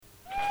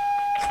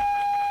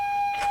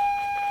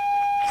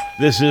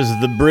This is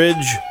The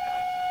Bridge,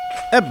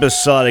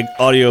 episodic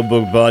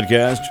audiobook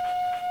podcast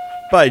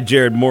by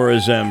Jared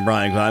Morris and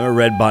Brian Clymer,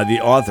 read by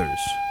the authors.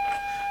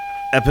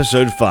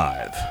 Episode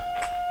 5.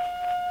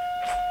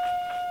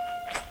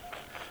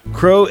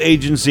 Crow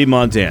Agency,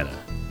 Montana.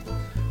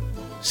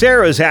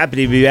 Sarah was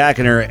happy to be back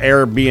in her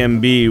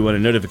Airbnb when a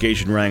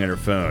notification rang on her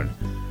phone.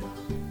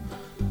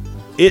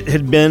 It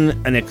had been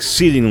an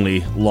exceedingly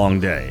long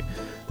day.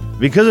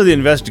 Because of the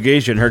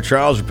investigation, her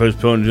trials were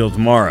postponed until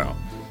tomorrow.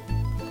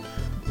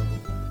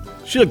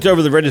 She looked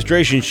over the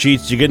registration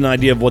sheets to get an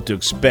idea of what to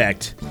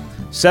expect.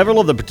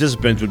 Several of the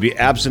participants would be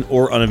absent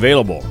or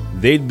unavailable.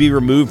 They'd be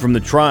removed from the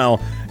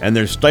trial, and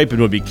their stipend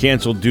would be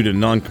canceled due to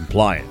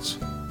non-compliance.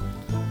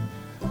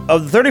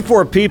 Of the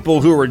 34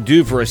 people who were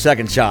due for a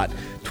second shot,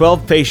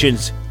 12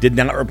 patients did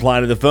not reply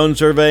to the phone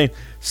survey.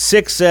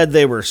 6 said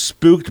they were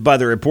spooked by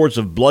the reports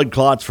of blood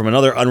clots from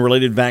another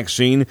unrelated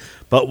vaccine,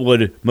 but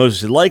would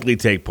most likely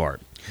take part.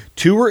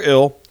 2 were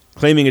ill,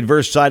 claiming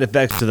adverse side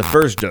effects to the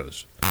first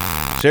dose.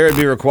 Sarah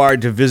would be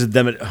required to visit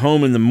them at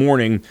home in the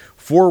morning.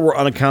 4 were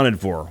unaccounted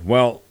for.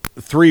 Well,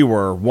 3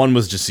 were. 1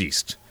 was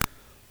deceased.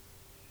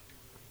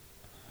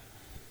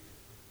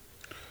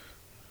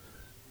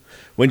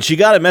 When she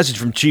got a message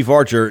from Chief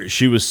Archer,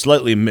 she was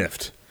slightly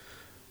miffed.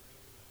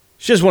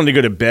 She just wanted to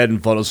go to bed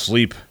and fall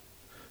asleep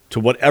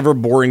to whatever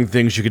boring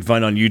things she could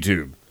find on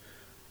YouTube.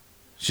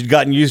 She'd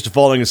gotten used to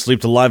falling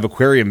asleep to live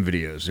aquarium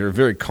videos. They were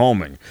very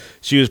calming.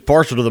 She was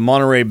partial to the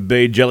Monterey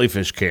Bay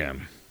jellyfish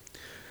cam.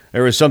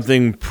 There was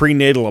something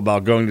prenatal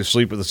about going to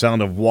sleep with the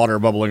sound of water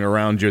bubbling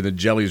around you, and the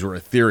jellies were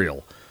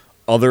ethereal,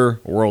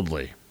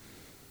 otherworldly.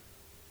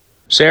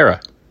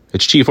 Sarah,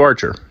 it's Chief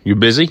Archer. You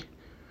busy?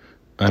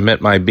 I'm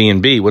at my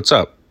B&B. What's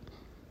up?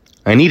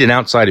 I need an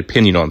outside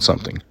opinion on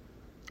something.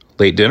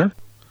 Late dinner?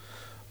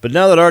 But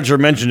now that Archer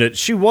mentioned it,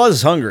 she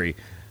was hungry.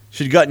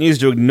 She'd gotten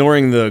used to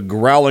ignoring the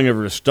growling of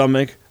her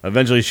stomach.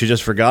 Eventually, she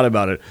just forgot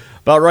about it.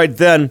 About right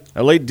then,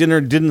 a late dinner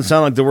didn't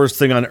sound like the worst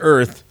thing on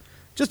earth,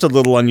 just a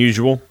little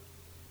unusual.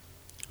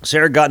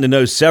 Sarah got to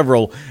know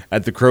several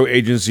at the Crow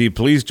Agency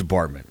Police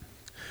Department.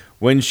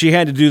 When she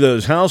had to do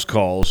those house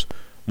calls,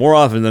 more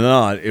often than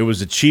not, it was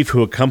the chief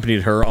who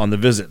accompanied her on the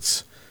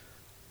visits.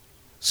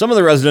 Some of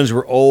the residents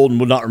were old and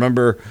would not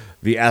remember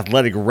the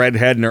athletic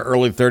redhead in her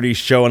early 30s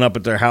showing up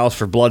at their house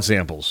for blood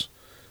samples.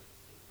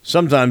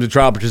 Sometimes the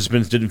trial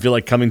participants didn't feel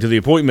like coming to the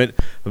appointment,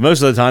 but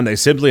most of the time they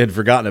simply had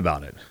forgotten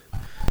about it. It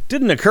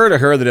didn't occur to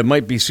her that it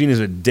might be seen as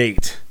a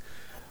date.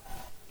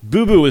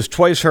 Boo Boo was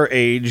twice her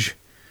age,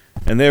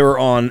 and they were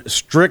on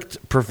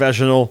strict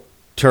professional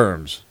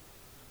terms.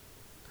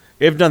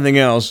 If nothing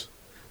else,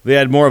 they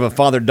had more of a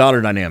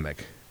father-daughter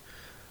dynamic.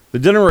 The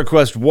dinner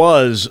request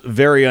was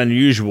very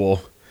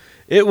unusual.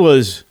 It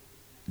was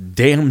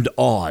damned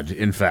odd,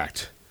 in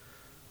fact.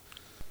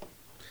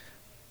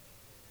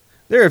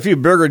 There are a few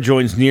burger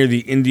joints near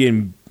the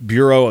Indian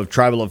Bureau of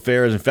Tribal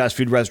Affairs and fast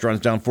food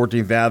restaurants down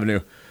 14th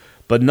Avenue,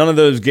 but none of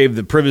those gave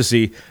the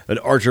privacy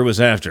that Archer was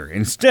after.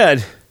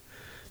 Instead,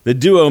 the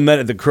duo met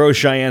at the Crow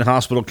Cheyenne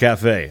Hospital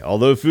Cafe.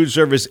 Although food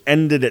service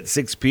ended at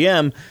 6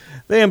 p.m.,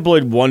 they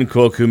employed one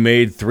cook who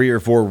made 3 or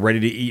 4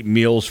 ready-to-eat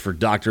meals for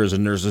doctors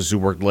and nurses who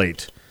worked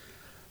late.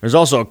 There's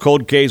also a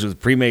cold case with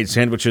pre-made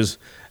sandwiches,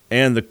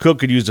 and the cook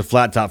could use a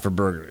flat top for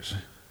burgers.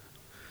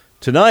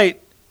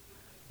 Tonight,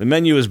 the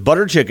menu is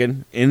butter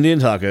chicken, Indian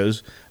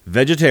tacos,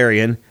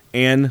 vegetarian,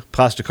 and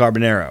pasta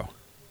carbonara.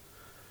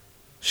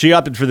 She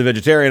opted for the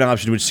vegetarian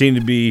option, which seemed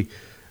to be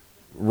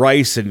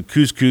rice and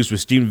couscous with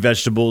steamed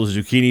vegetables,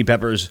 zucchini,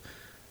 peppers,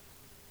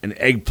 an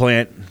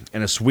eggplant,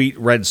 and a sweet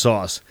red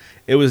sauce.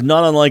 It was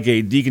not unlike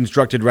a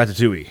deconstructed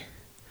ratatouille.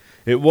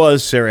 It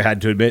was, Sarah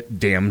had to admit,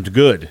 damned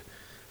good.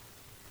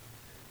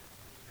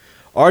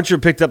 Archer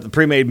picked up the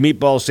pre-made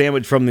meatball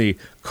sandwich from the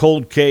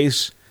cold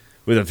case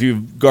with a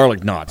few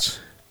garlic knots.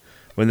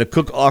 When the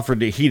cook offered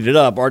to heat it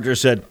up, Archer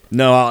said,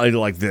 "No, I'll eat it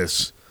like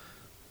this."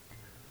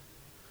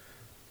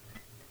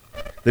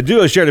 The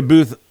duo shared a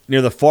booth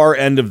near the far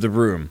end of the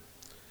room.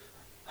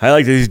 "I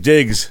like these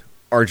digs,"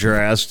 Archer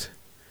asked.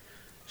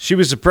 She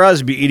was surprised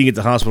to be eating at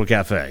the hospital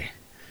cafe.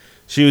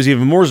 She was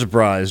even more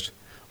surprised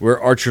where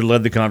Archer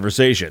led the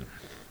conversation.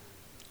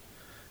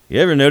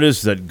 "You ever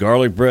notice that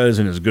garlic bread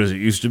isn't as good as it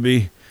used to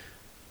be?"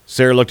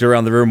 Sarah looked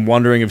around the room,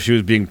 wondering if she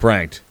was being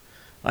pranked.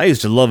 "I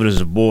used to love it as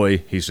a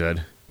boy," he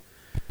said.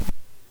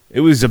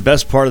 "It was the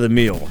best part of the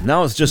meal.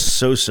 Now it's just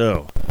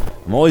so-so.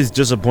 I'm always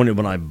disappointed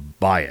when I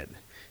buy it."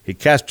 He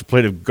cast a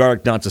plate of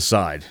garlic knots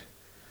aside.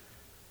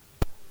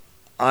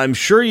 "I'm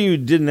sure you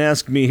didn't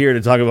ask me here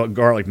to talk about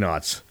garlic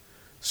knots,"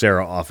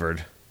 Sarah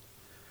offered.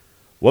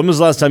 "When was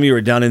the last time you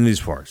were down in these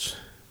parts?"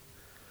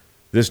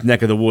 "This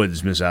neck of the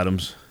woods, Miss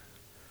Adams,"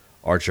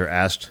 Archer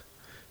asked.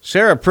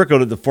 Sarah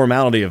prickled at the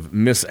formality of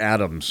Miss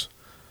Adams.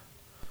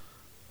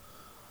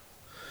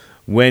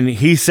 When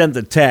he sent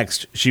the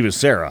text, she was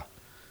Sarah.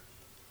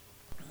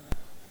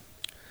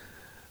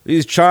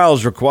 "These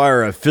trials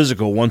require a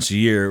physical once a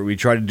year. We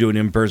try to do an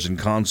in-person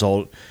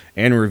consult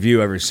and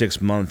review every 6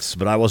 months,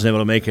 but I wasn't able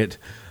to make it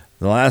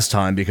the last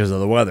time because of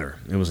the weather.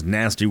 It was a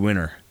nasty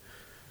winter.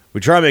 We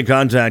try to make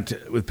contact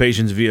with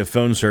patients via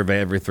phone survey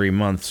every 3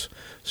 months,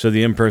 so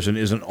the in-person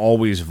isn't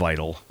always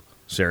vital,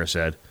 Sarah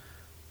said.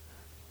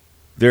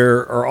 There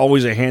are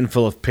always a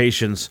handful of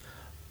patients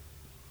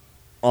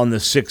on the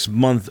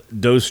 6-month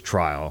dose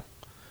trial.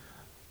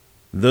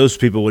 Those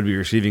people would be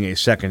receiving a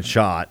second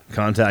shot.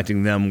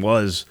 Contacting them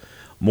was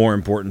more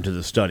important to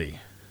the study.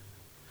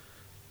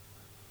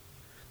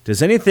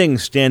 Does anything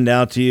stand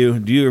out to you?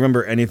 Do you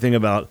remember anything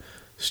about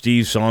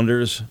Steve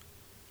Saunders?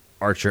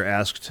 Archer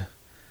asked.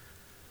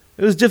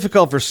 It was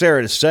difficult for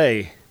Sarah to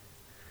say.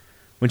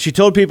 When she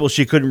told people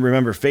she couldn't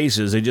remember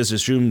faces, they just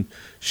assumed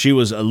she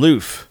was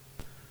aloof.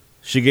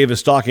 She gave a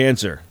stock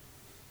answer.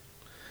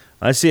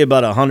 I see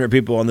about 100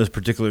 people on this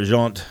particular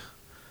jaunt.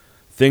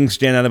 Things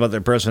stand out about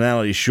their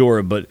personality,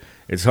 sure, but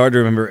it's hard to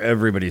remember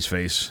everybody's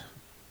face.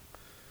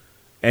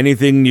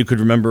 Anything you could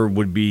remember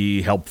would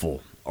be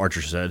helpful,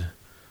 Archer said.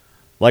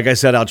 Like I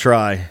said, I'll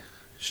try,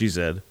 she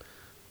said.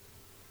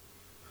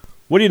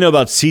 What do you know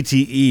about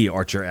CTE,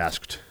 Archer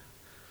asked.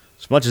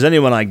 As much as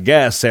anyone, I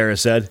guess, Sarah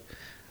said.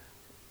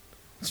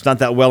 It's not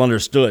that well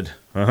understood.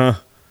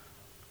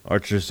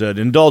 Archer said,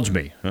 indulge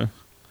me, huh?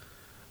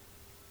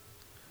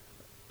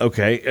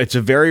 Okay, it's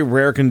a very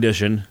rare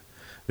condition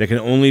that can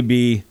only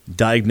be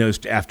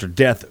diagnosed after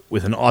death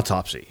with an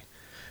autopsy.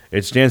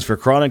 It stands for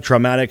chronic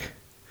traumatic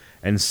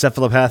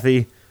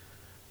encephalopathy,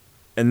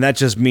 and that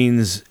just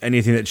means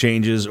anything that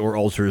changes or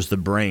alters the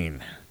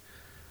brain.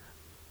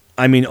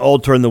 I mean,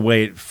 alter in the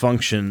way it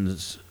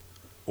functions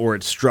or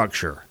its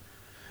structure.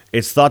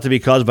 It's thought to be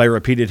caused by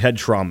repeated head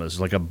traumas,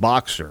 like a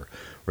boxer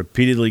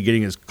repeatedly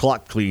getting his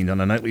clock cleaned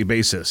on a nightly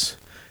basis.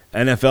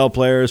 NFL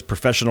players,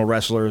 professional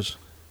wrestlers.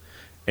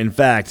 In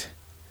fact,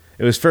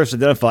 it was first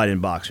identified in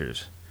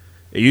boxers.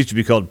 It used to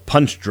be called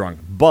punch drunk,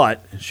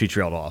 but, she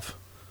trailed off.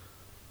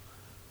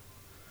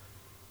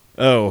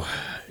 Oh,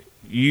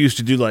 you used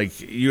to do like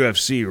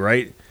UFC,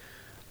 right?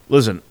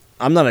 Listen,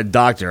 I'm not a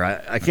doctor.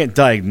 I can't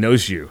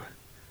diagnose you.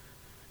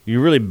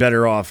 You're really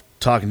better off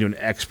talking to an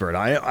expert.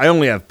 I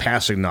only have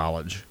passing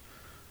knowledge.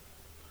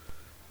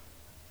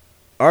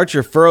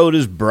 Archer furrowed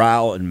his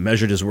brow and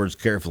measured his words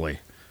carefully.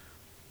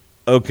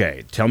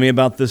 Okay, tell me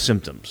about the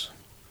symptoms.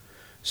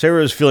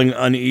 Sarah was feeling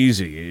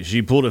uneasy.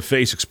 She pulled a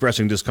face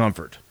expressing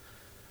discomfort.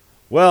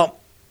 Well,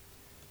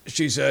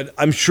 she said,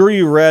 I'm sure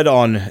you read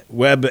on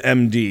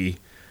WebMD,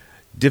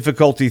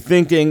 difficulty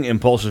thinking,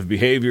 impulsive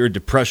behavior,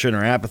 depression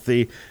or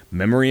apathy,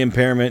 memory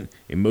impairment,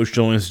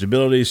 emotional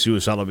instability,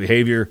 suicidal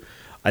behavior.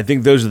 I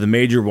think those are the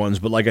major ones,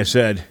 but like I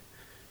said,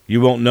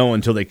 you won't know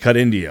until they cut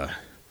into you.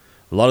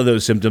 A lot of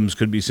those symptoms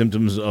could be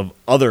symptoms of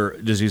other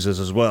diseases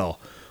as well.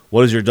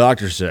 What does your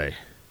doctor say?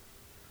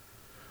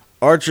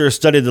 Archer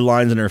studied the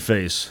lines in her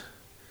face.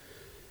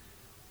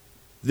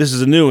 This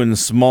is a new and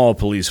small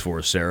police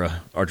force,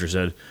 Sarah, Archer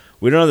said.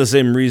 We don't have the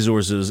same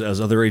resources as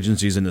other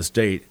agencies in the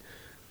state.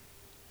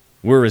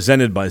 We're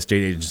resented by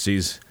state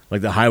agencies,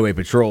 like the highway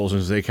patrols,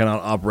 since they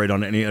cannot operate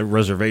on any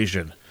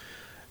reservation.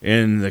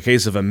 In the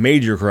case of a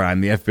major crime,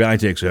 the FBI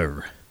takes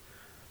over.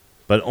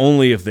 But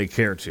only if they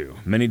care to.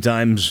 Many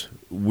times,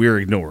 we're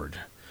ignored.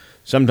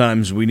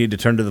 Sometimes we need to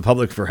turn to the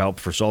public for help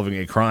for solving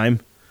a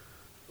crime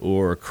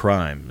or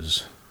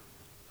crimes.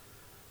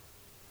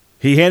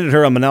 He handed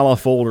her a manila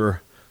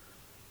folder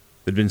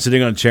that had been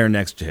sitting on a chair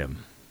next to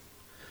him.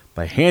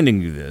 By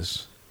handing you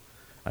this,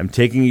 I'm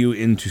taking you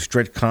into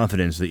strict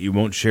confidence that you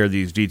won't share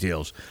these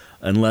details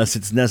unless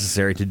it's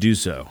necessary to do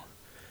so.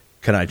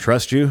 Can I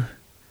trust you?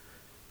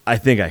 I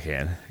think I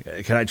can.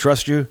 Can I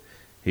trust you?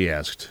 He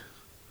asked.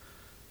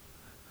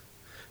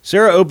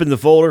 Sarah opened the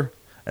folder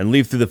and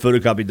leafed through the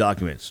photocopied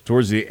documents.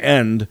 Towards the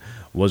end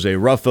was a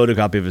rough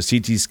photocopy of a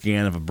CT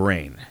scan of a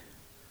brain.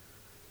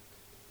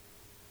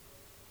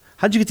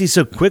 How'd you get these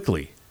so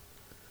quickly?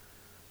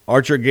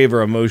 Archer gave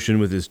her a motion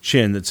with his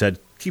chin that said,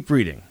 keep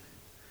reading.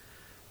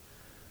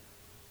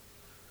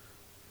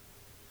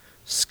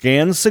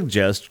 Scans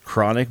suggest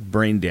chronic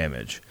brain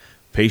damage,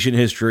 patient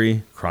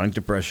history, chronic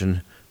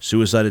depression,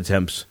 suicide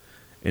attempts,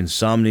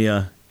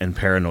 insomnia, and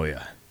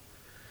paranoia.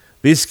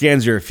 These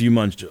scans are a few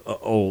months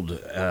old,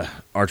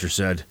 Archer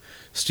said.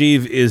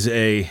 Steve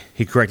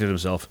he corrected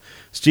himself.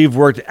 Steve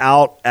worked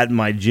out at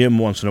my gym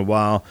once in a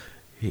while.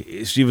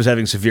 Steve was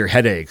having severe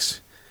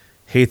headaches.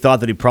 He thought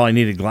that he probably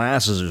needed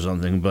glasses or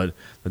something, but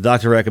the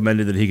doctor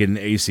recommended that he get an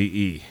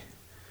ACE,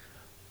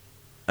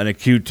 an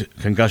acute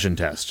concussion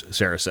test,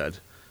 Sarah said.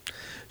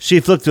 She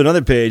flipped to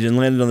another page and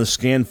landed on the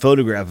scanned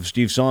photograph of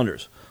Steve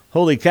Saunders.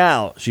 Holy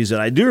cow, she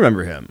said, I do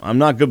remember him. I'm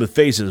not good with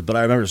faces, but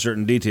I remember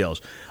certain details.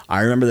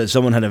 I remember that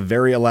someone had a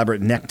very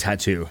elaborate neck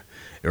tattoo.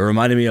 It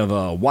reminded me of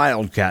a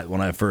wildcat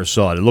when I first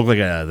saw it. It looked like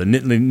the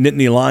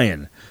Nittany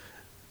lion.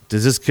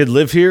 Does this kid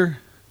live here?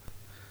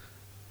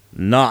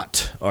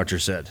 Not, Archer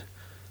said.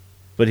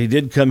 But he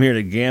did come here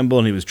to gamble,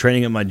 and he was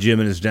training at my gym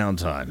in his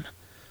downtime.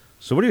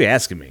 So what are you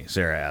asking me?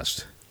 Sarah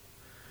asked.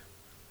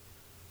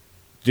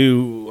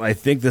 Do I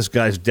think this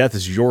guy's death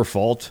is your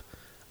fault?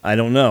 I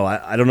don't know.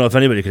 I don't know if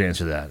anybody could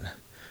answer that.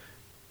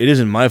 It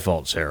isn't my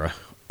fault, Sarah,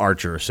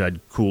 Archer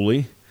said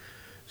coolly.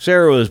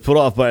 Sarah was put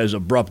off by his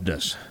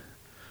abruptness.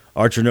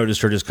 Archer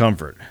noticed her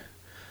discomfort.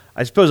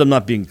 I suppose I'm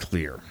not being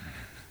clear.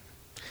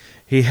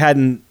 He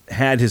hadn't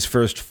had his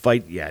first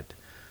fight yet.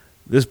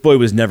 This boy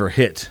was never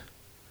hit,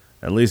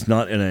 at least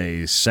not in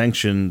a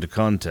sanctioned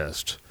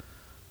contest.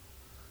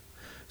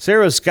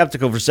 Sarah was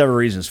skeptical for several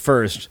reasons.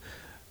 First,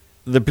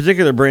 the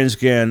particular brain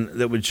scan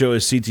that would show a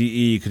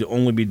CTE could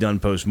only be done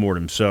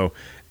post-mortem, so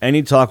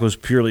any talk was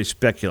purely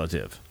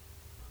speculative.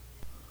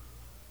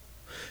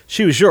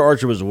 She was sure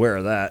Archer was aware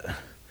of that.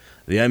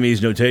 The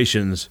ME's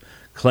notations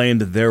claimed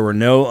that there were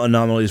no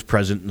anomalies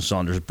present in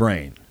Saunders'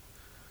 brain.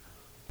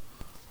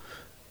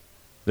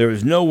 There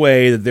was no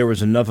way that there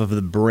was enough of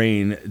the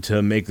brain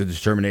to make the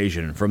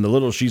determination. From the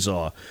little she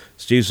saw,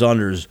 Steve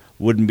Saunders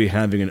wouldn't be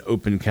having an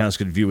open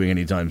casket viewing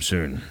anytime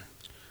soon.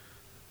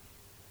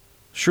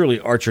 Surely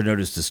Archer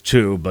noticed this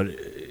too, but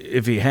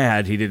if he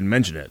had, he didn't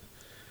mention it.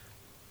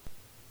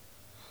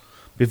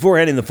 Before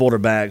handing the folder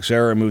back,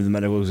 Sarah removed the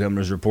medical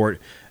examiner's report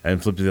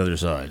and flipped to the other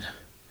side.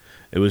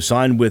 It was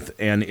signed with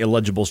an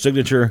illegible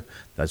signature,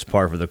 that's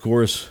par for the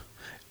course,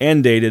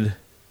 and dated.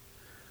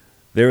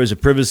 There was a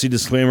privacy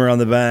disclaimer on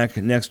the back,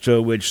 next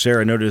to which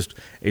Sarah noticed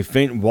a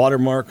faint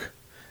watermark.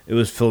 It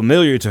was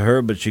familiar to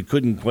her, but she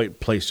couldn't quite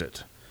place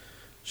it.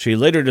 She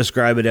later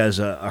described it as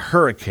a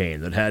hurricane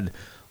that had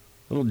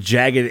little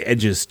jagged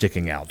edges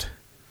sticking out.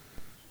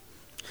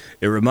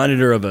 It reminded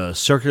her of a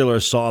circular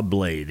saw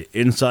blade.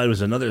 Inside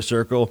was another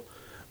circle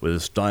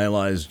with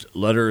stylized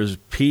letters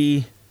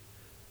P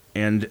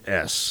and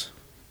S.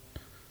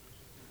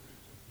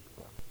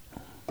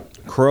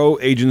 Crow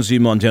Agency,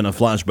 Montana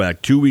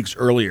flashback. 2 weeks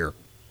earlier,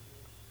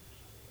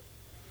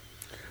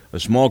 a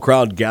small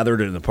crowd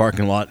gathered in the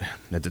parking lot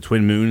at the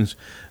Twin Moons,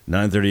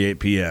 9:38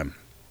 p.m.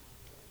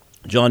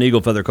 John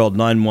Eaglefeather called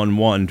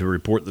 911 to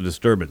report the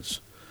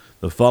disturbance.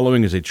 The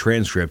following is a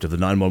transcript of the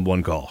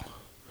 911 call.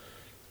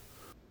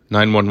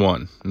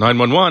 911.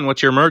 911,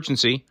 what's your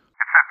emergency? It's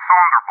that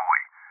Saunder boy.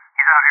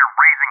 He's out here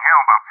raising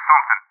hell about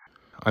something.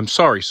 I'm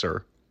sorry,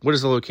 sir. What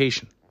is the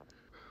location?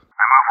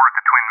 I'm over at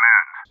the Twin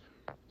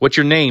Moons. What's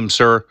your name,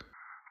 sir? Damn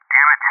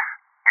it.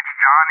 It's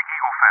John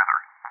Eaglefeather.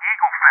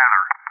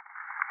 Eaglefeather.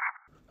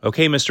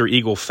 Okay, Mr.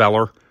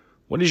 Eaglefeller.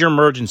 What is your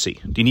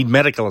emergency? Do you need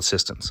medical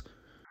assistance?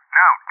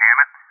 No, damn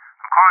it.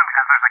 I'm calling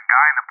because there's a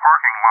guy in the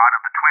parking lot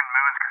of the Twin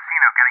Moons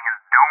casino getting his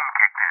dome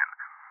kicked in.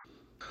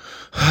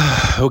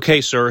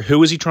 Okay, sir.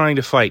 Who is he trying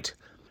to fight?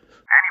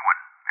 Anyone.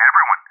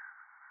 Everyone.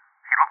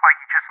 He looked like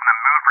he's just in the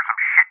mood for some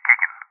shit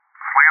kicking,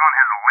 flailing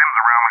his limbs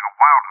around like a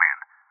wild man.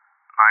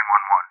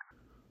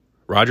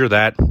 911. Roger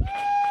that.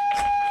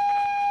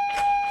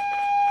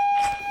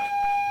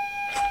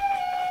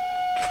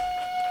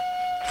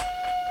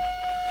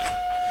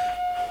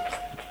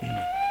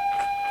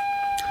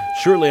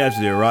 Shortly after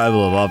the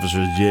arrival of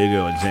Officers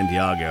Diego and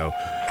Santiago,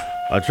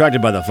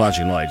 attracted by the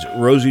flashing lights,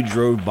 Rosie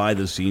drove by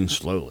the scene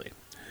slowly.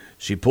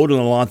 She pulled in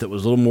a lot that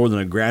was little more than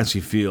a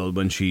grassy field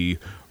when she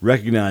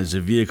recognized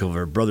the vehicle of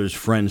her brother's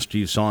friend,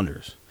 Steve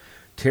Saunders.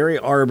 Terry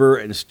Arbor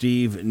and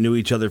Steve knew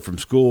each other from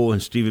school,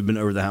 and Steve had been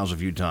over the house a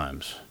few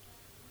times.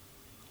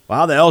 Well,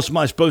 how the hell am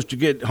I supposed to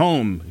get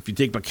home if you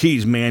take my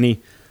keys,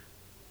 Manny?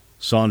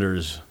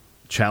 Saunders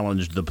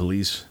challenged the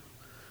police.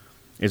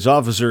 It's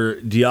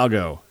Officer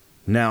Diego.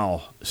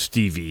 Now,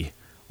 Stevie,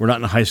 we're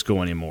not in high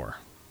school anymore.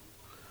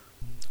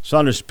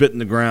 Saunders spit in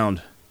the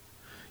ground.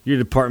 Your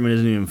department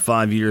isn't even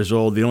 5 years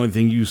old. The only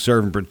thing you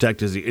serve and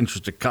protect is the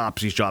interest of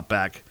cops, he shot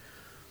back.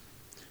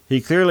 He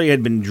clearly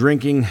had been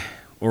drinking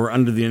or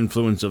under the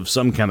influence of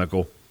some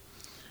chemical.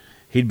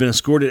 He'd been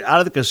escorted out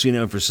of the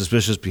casino for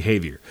suspicious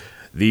behavior.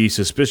 The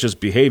suspicious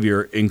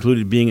behavior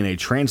included being in a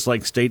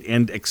trance-like state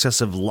and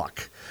excessive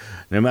luck.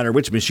 No matter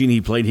which machine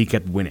he played, he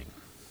kept winning.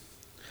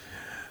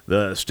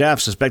 The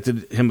staff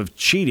suspected him of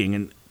cheating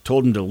and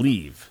told him to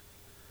leave.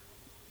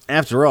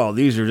 After all,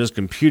 these are just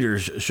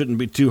computers, shouldn't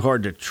be too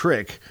hard to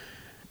trick,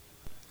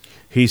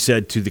 he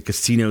said to the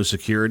casino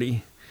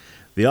security.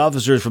 The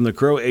officers from the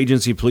Crow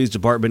Agency Police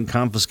Department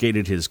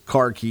confiscated his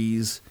car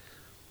keys.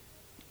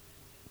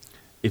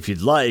 If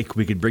you'd like,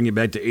 we could bring you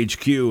back to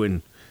HQ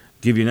and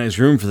give you a nice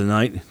room for the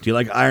night. Do you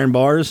like iron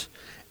bars,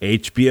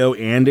 HBO,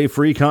 and a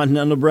free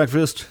continental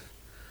breakfast?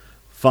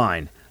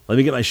 Fine. Let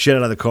me get my shit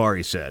out of the car,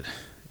 he said.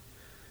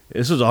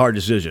 This was a hard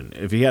decision.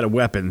 If he had a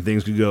weapon,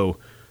 things could go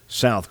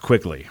south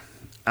quickly.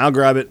 I'll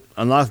grab it,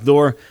 unlock the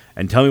door,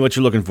 and tell me what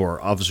you're looking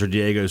for, Officer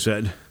Diego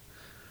said.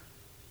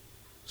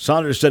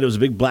 Saunders said it was a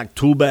big black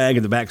tool bag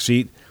in the back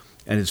seat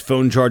and his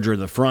phone charger in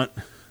the front.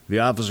 The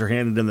officer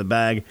handed him the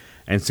bag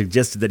and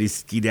suggested that he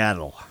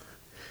skedaddle.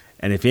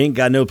 And if he ain't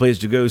got no place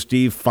to go,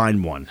 Steve,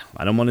 find one.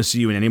 I don't want to see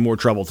you in any more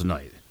trouble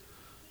tonight.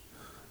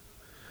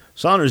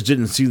 Saunders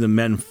didn't see the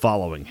men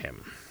following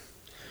him.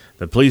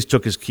 The police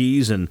took his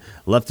keys and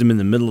left him in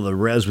the middle of the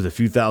res with a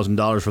few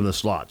 $1,000s from the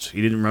slots.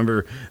 He didn't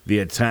remember the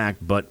attack,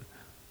 but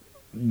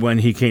when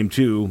he came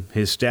to,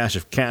 his stash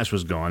of cash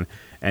was gone,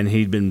 and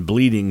he'd been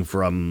bleeding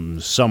from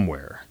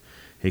somewhere.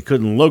 He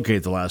couldn't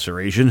locate the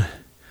laceration.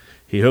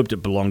 He hoped it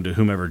belonged to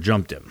whomever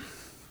jumped him.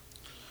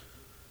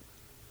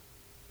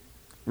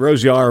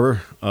 Rosie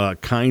Arbor, a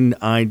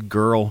kind-eyed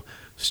girl,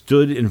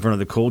 stood in front of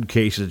the cold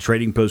case at a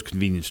Trading Post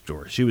convenience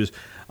store. She was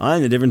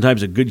eyeing the different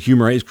types of good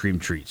humor ice cream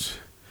treats.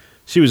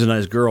 She was a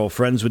nice girl.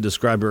 Friends would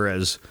describe her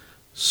as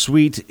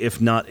sweet, if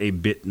not a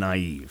bit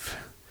naive.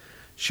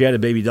 She had a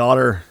baby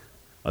daughter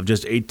of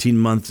just 18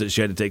 months that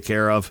she had to take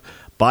care of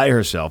by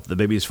herself. The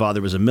baby's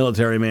father was a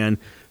military man,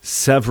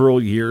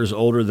 several years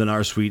older than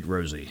our sweet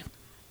Rosie.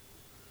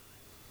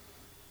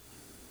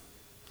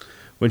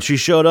 When she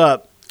showed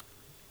up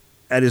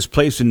at his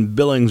place in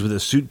Billings with a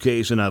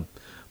suitcase and a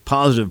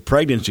positive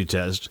pregnancy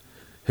test,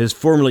 his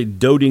formerly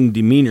doting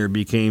demeanor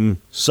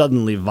became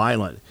suddenly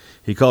violent.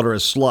 He called her a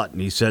slut,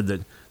 and he said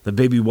that the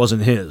baby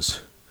wasn't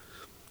his.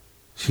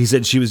 He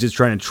said she was just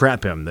trying to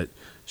trap him, that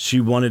she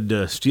wanted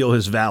to steal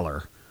his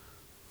valor.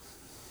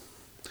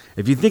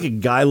 If you think a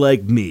guy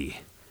like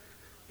me,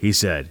 he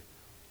said,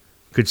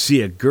 could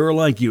see a girl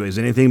like you as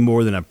anything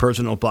more than a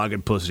personal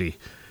pocket pussy,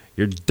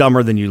 you're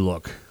dumber than you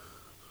look.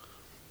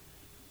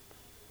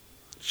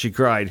 She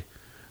cried,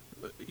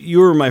 "You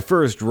were my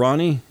first,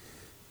 Ronnie."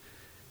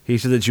 He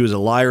said that she was a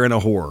liar and a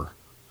whore.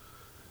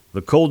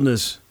 The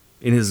coldness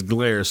in his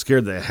glare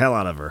scared the hell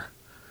out of her.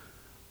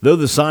 Though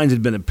the signs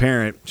had been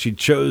apparent, she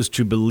chose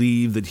to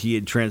believe that he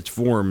had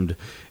transformed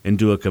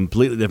into a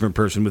completely different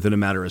person within a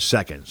matter of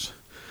seconds.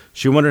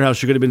 She wondered how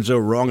she could have been so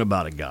wrong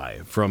about a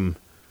guy, from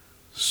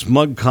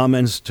smug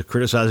comments to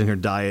criticizing her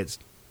diet.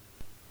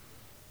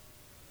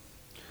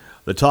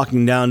 The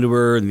talking down to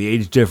her and the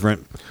age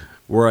difference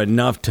were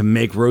enough to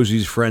make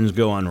Rosie's friends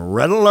go on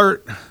red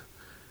alert.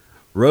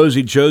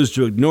 Rosie chose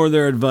to ignore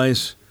their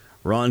advice.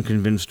 Ron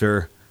convinced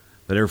her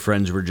that her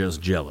friends were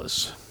just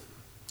jealous.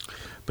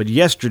 "But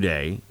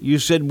yesterday, you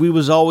said we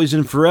was always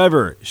and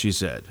forever," she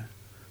said.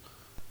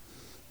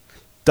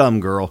 "Dumb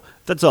girl.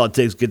 That's all it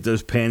takes to get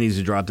those panties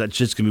to drop. That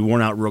shit's going to be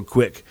worn out real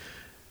quick."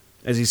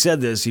 As he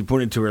said this, he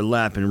pointed to her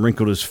lap and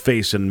wrinkled his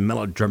face in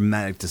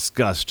melodramatic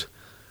disgust.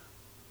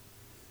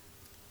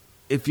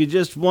 "If you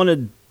just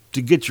wanted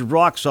to get your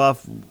rocks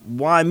off,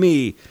 why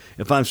me,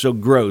 if I'm so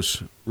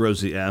gross?"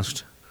 Rosie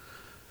asked.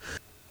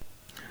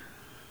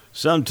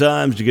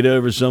 "Sometimes to get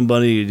over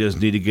somebody, you just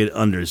need to get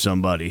under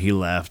somebody," he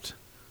laughed.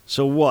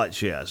 "So what?"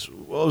 she asked.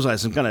 "What was I,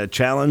 some kind of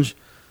challenge?"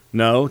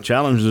 "No,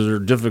 challenges are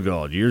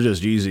difficult. You're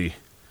just easy."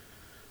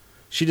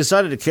 She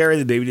decided to carry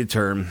the baby to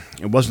term.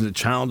 It wasn't the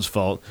child's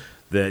fault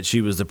that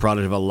she was the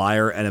product of a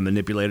liar and a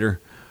manipulator.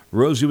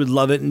 Rosie would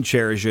love it and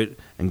cherish it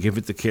and give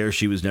it the care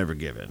she was never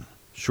given.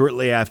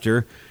 Shortly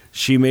after,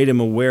 she made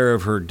him aware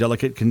of her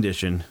delicate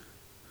condition.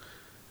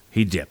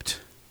 He dipped.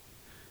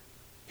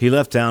 He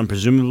left town,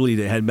 presumably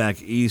to head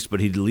back east, but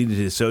he deleted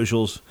his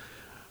socials.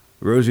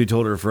 Rosie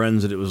told her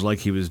friends that it was like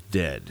he was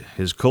dead.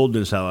 His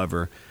coldness,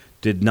 however,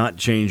 did not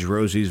change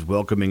Rosie's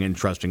welcoming and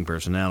trusting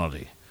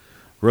personality.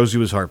 Rosie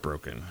was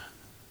heartbroken.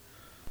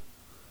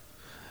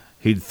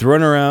 He'd thrown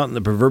her out in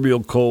the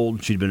proverbial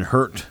cold. She'd been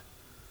hurt,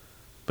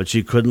 but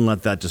she couldn't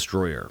let that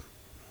destroy her.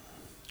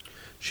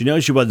 She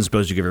knows she wasn't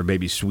supposed to give her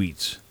baby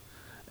sweets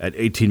at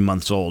 18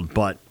 months old,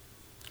 but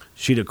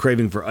she'd a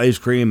craving for ice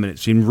cream, and it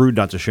seemed rude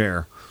not to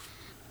share.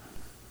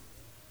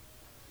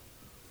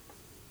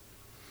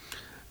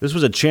 This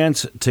was a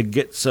chance to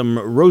get some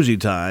Rosie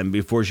time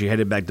before she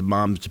headed back to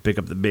Mom's to pick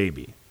up the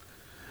baby.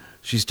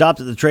 She stopped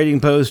at the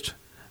Trading Post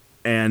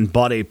and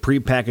bought a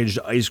prepackaged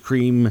ice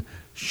cream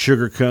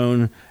sugar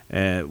cone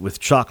with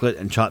chocolate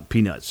and chopped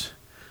peanuts.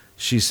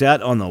 She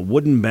sat on the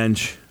wooden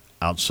bench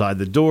outside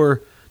the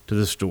door to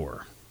the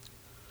store.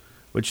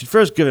 When she'd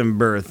first given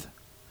birth,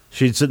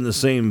 she'd sit on the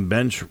same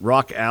bench,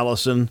 rock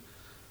Allison,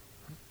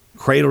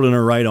 cradled in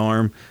her right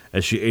arm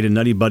as she ate a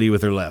Nutty Buddy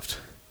with her left,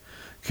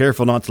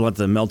 careful not to let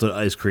the melted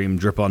ice cream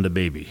drip onto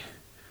baby.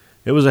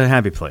 It was a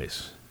happy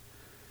place.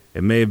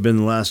 It may have been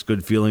the last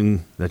good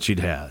feeling that she'd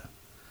had.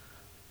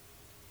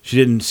 She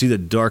didn't see the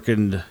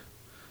darkened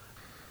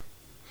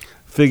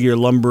figure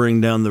lumbering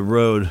down the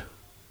road,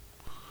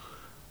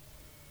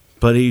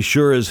 but he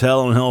sure as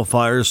hell in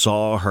hellfire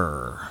saw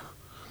her.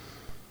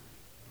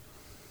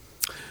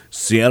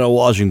 Seattle,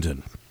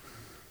 Washington.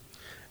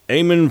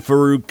 Ayman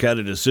Farouk had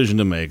a decision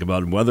to make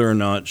about whether or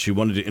not she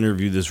wanted to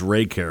interview this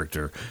Ray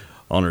character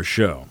on her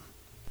show.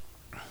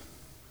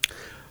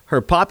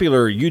 Her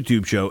popular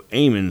YouTube show,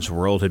 Ayman's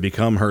World, had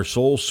become her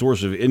sole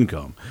source of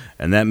income,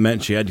 and that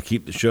meant she had to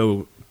keep the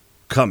show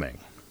coming.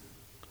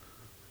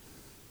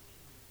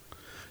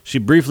 She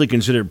briefly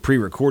considered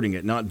pre-recording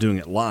it, not doing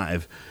it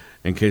live,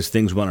 in case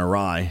things went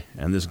awry,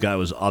 and this guy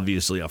was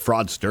obviously a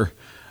fraudster,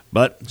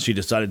 but she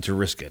decided to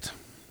risk it.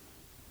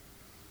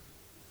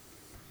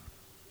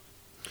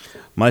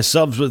 My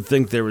subs would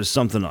think there was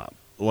something up,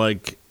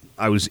 like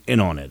I was in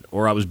on it,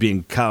 or I was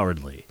being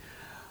cowardly.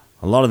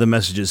 A lot of the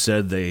messages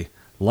said they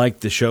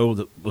liked the show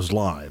that was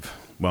live.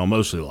 Well,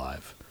 mostly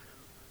live.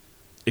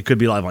 It could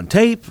be live on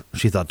tape,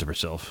 she thought to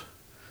herself.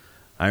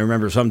 I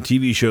remember some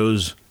TV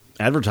shows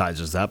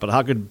advertises that, but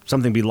how could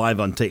something be live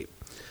on tape?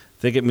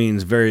 I think it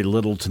means very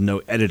little to no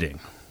editing.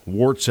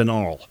 Warts and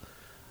all,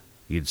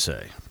 you'd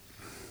say.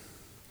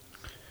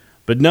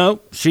 But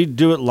no, she'd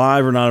do it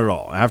live or not at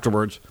all.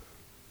 Afterwards,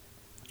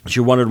 she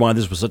wondered why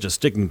this was such a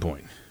sticking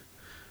point,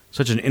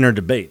 such an inner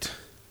debate.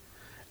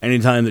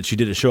 Anytime that she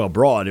did a show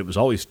abroad, it was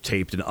always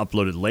taped and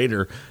uploaded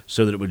later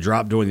so that it would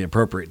drop during the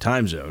appropriate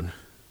time zone.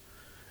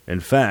 In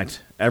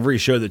fact, every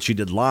show that she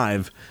did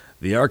live,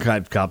 the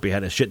archived copy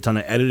had a shit ton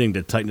of editing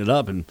to tighten it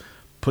up and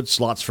put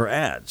slots for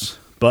ads.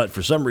 But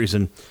for some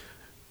reason,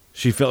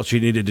 she felt she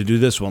needed to do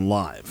this one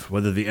live,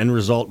 whether the end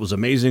result was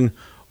amazing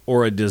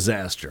or a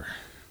disaster.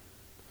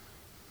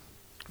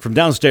 From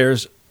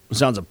downstairs,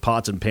 sounds of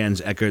pots and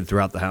pans echoed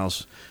throughout the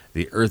house.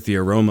 The earthy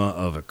aroma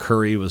of a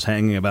curry was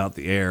hanging about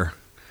the air.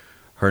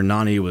 Her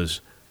nanny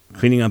was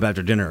cleaning up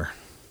after dinner.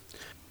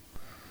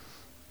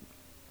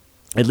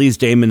 At least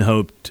Damon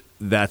hoped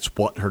that's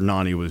what her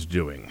nanny was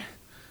doing.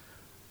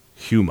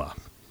 Huma.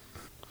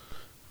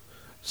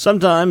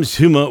 Sometimes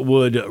Huma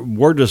would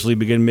wordlessly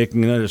begin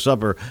making another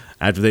supper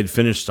after they'd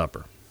finished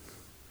supper.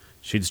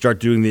 She'd start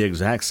doing the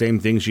exact same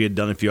thing she had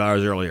done a few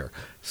hours earlier,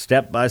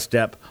 step by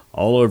step,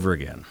 all over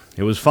again.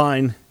 It was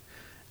fine.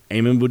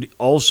 Eamon would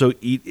also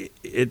eat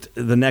it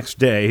the next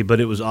day, but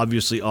it was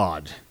obviously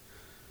odd.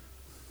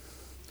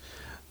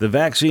 The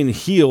vaccine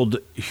healed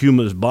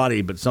Huma's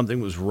body, but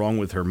something was wrong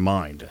with her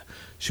mind.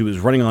 She was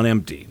running on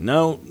empty.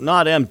 No,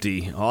 not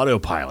empty,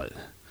 autopilot.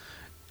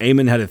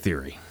 Eamon had a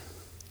theory.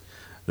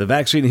 The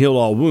vaccine healed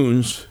all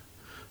wounds,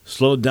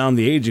 slowed down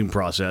the aging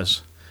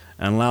process,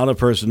 and allowed a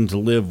person to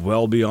live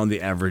well beyond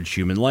the average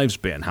human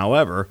lifespan.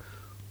 However,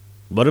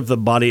 what if the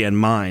body and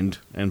mind,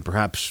 and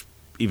perhaps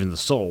even the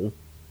soul,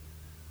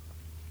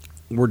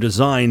 were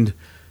designed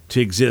to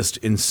exist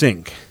in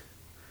sync?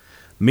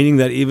 Meaning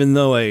that even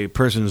though a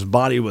person's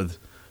body was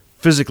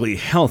physically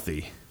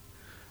healthy,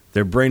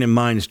 their brain and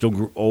mind still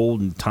grew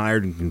old and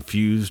tired and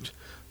confused.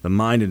 The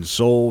mind and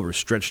soul were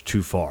stretched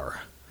too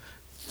far.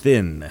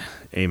 Thin,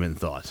 Eamon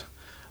thought,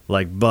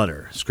 like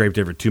butter scraped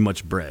over too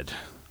much bread.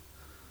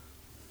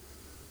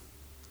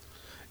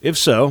 If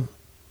so,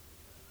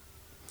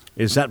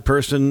 is that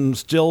person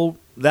still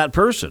that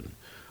person?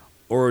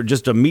 Or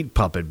just a meat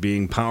puppet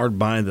being powered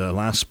by the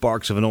last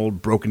sparks of an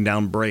old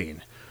broken-down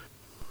brain?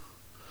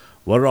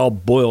 What it all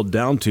boiled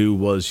down to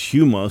was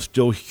Huma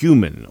still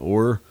human,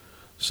 or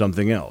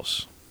something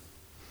else.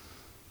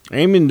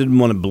 Eamon didn't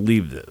want to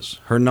believe this.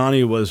 Her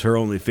nanny was her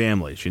only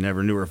family. She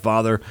never knew her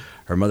father.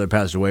 Her mother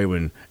passed away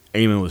when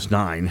Eamon was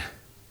 9.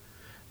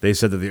 They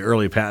said that the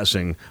early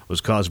passing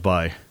was caused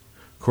by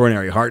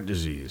coronary heart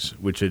disease,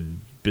 which had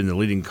been the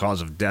leading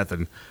cause of death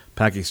in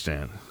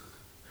Pakistan.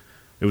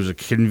 It was a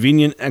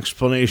convenient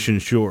explanation,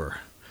 sure.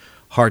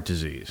 Heart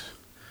disease.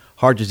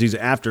 Heart disease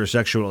after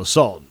sexual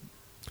assault.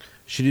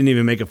 She didn't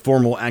even make a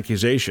formal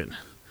accusation.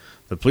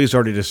 The police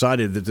already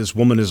decided that this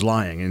woman is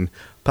lying. In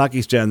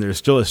Pakistan, there's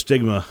still a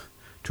stigma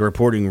to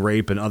reporting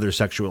rape and other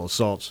sexual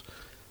assaults,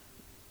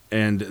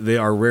 and they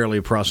are rarely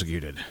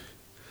prosecuted.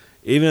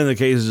 Even in the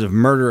cases of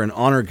murder and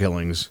honor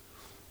killings,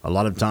 a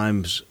lot of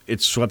times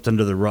it's swept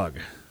under the rug,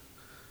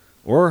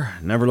 or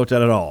never looked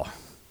at all.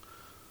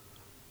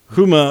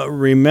 Huma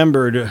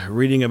remembered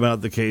reading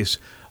about the case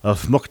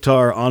of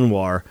Mukhtar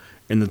Anwar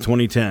in the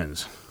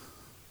 2010s.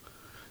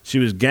 She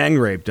was gang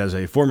raped as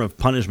a form of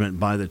punishment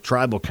by the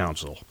tribal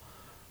council.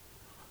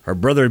 Her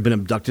brother had been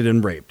abducted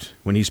and raped.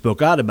 When he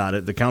spoke out about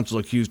it, the council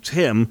accused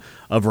him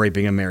of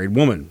raping a married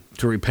woman.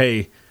 To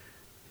repay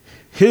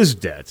his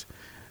debt,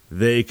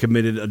 they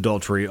committed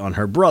adultery on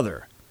her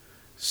brother.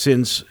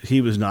 Since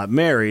he was not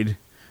married,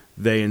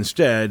 they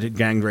instead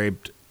gang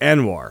raped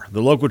Anwar.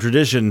 The local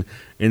tradition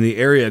in the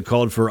area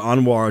called for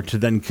Anwar to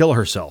then kill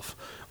herself.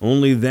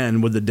 Only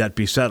then would the debt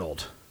be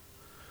settled.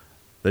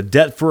 The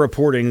debt for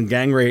reporting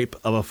gang rape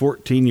of a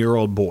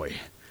 14-year-old boy.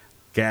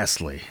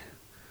 Ghastly.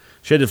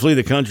 She had to flee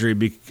the country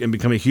and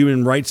become a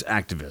human rights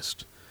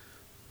activist.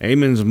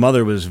 Eamon's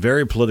mother was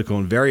very political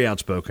and very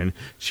outspoken.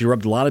 She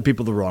rubbed a lot of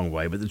people the wrong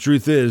way, but the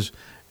truth is,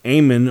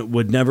 Eamon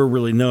would never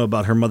really know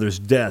about her mother's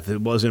death.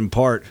 It was, in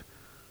part,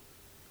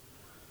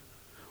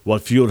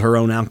 what fueled her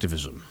own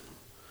activism.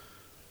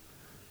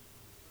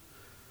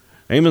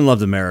 Eamon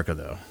loved America,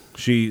 though.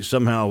 She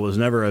somehow was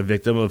never a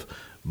victim of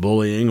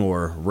bullying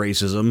or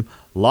racism.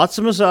 Lots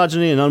of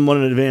misogyny and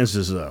unwanted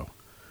advances, though.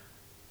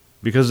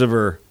 Because of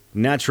her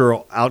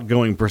natural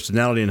outgoing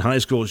personality in high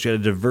school, she had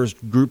a diverse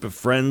group of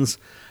friends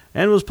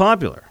and was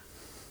popular.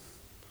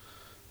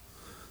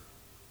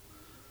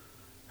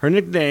 Her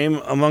nickname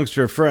amongst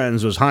her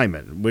friends was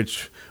Hyman,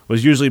 which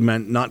was usually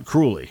meant not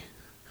cruelly.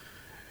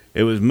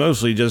 It was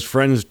mostly just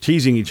friends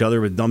teasing each other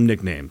with dumb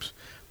nicknames.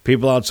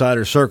 People outside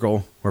her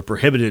circle were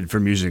prohibited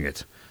from using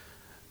it.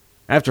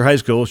 After high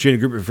school, she and a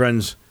group of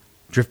friends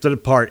drifted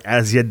apart,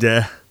 as you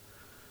do.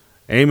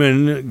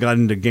 Eamon got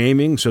into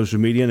gaming, social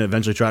media, and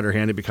eventually tried her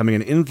hand at becoming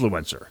an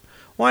influencer.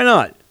 Why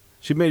not?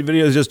 She made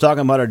videos just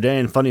talking about her day,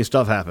 and funny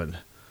stuff happened.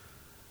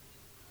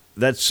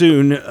 That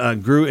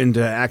soon grew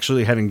into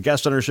actually having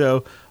guests on her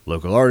show,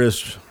 local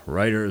artists,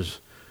 writers,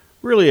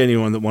 really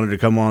anyone that wanted to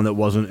come on that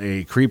wasn't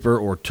a creeper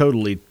or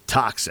totally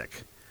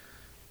toxic.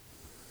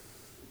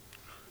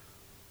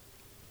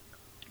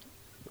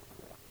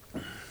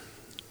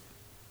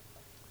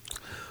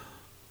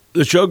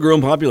 The show grew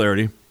in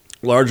popularity,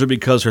 largely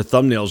because her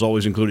thumbnails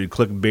always included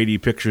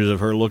clickbaity pictures of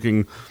her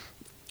looking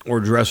or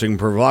dressing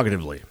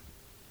provocatively.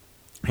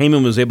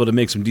 Heyman was able to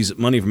make some decent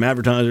money from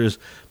advertisers,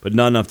 but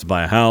not enough to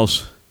buy a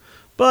house.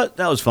 But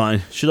that was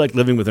fine. She liked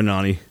living with her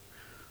nanny.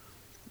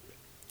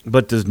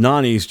 But does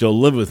Nani still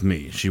live with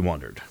me, she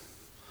wondered.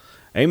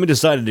 Eamon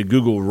decided to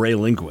Google Ray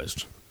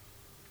Lindquist.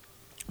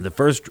 The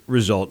first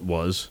result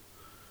was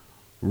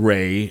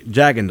Ray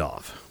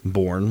Jagendoff,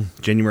 born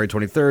January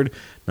 23rd,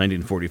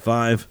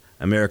 1945,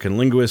 American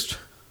linguist,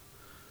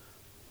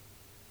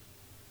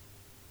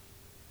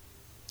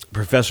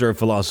 professor of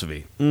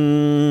philosophy.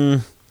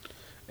 Eamon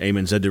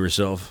said to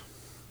herself.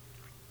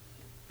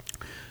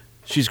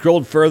 She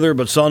scrolled further,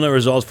 but saw no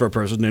results for a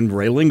person named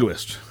Ray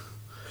Linguist.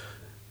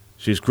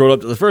 She scrolled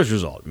up to the first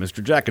result,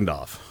 Mr.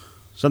 Jagendoff.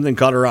 Something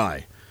caught her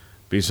eye,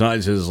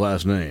 besides his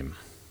last name.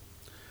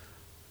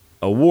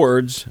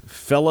 Awards,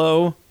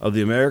 Fellow of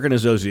the American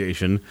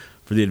Association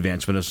for the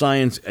Advancement of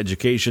Science,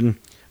 Education,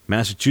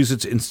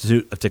 Massachusetts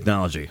Institute of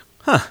Technology.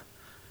 Huh,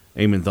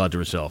 Eamon thought to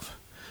herself.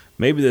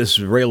 Maybe this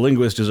Ray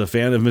Linguist is a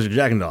fan of Mr.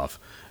 Jagendoff,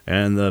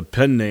 and the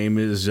pen name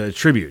is a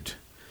tribute.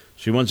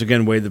 She once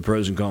again weighed the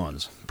pros and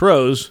cons.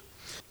 Pros,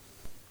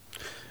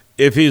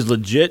 if he's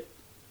legit,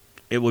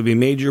 it would be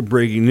major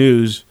breaking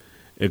news.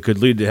 It could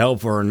lead to help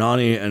for her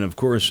nanny, and of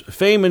course,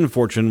 fame and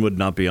fortune would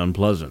not be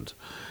unpleasant.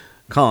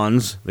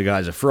 Cons, the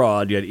guy's a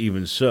fraud, yet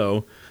even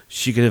so,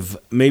 she could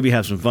maybe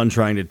have some fun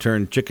trying to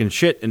turn chicken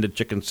shit into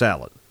chicken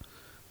salad.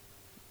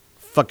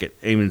 Fuck it,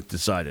 Eamon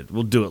decided.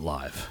 We'll do it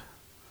live.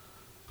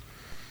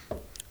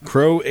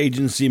 Crow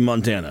Agency,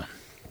 Montana.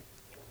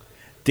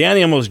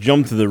 Danny almost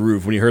jumped to the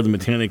roof when he heard the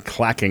mechanic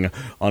clacking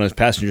on his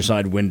passenger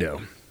side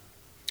window.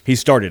 He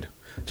started.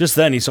 Just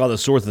then, he saw the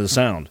source of the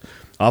sound.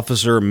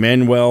 Officer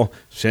Manuel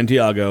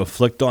Santiago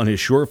flicked on his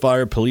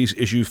short-fire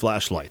police-issue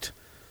flashlight.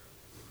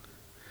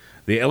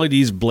 The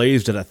LEDs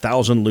blazed at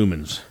 1,000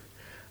 lumens.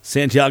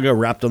 Santiago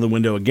rapped on the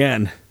window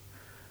again,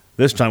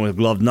 this time with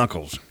gloved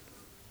knuckles.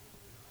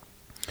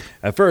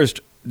 At first,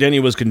 Danny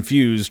was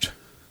confused.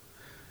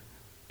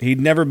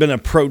 He'd never been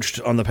approached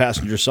on the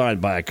passenger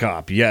side by a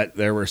cop, yet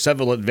there were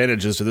several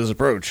advantages to this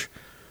approach.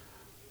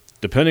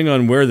 Depending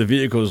on where the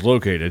vehicle is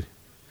located,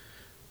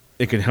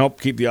 it can help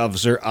keep the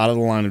officer out of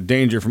the line of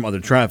danger from other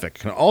traffic.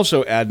 It can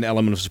also add an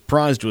element of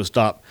surprise to a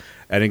stop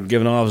and it can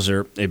give an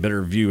officer a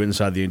better view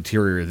inside the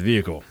interior of the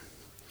vehicle.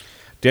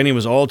 Danny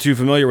was all too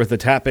familiar with the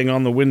tapping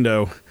on the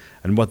window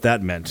and what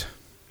that meant.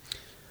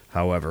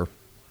 However,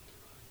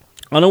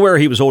 unaware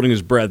he was holding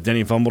his breath,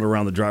 Danny fumbled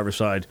around the driver's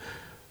side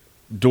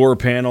door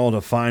panel to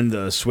find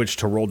the switch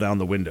to roll down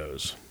the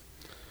windows.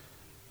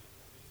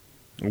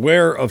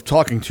 Aware of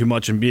talking too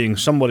much and being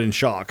somewhat in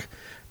shock,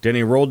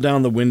 Danny rolled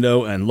down the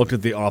window and looked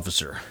at the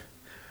officer.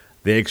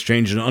 They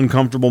exchanged an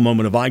uncomfortable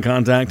moment of eye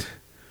contact.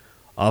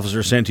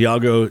 Officer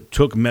Santiago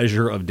took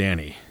measure of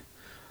Danny.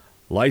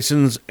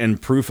 License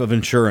and proof of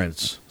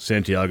insurance,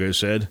 Santiago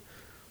said.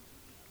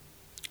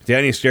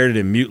 Danny stared at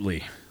him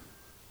mutely.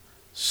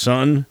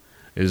 Son,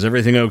 is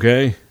everything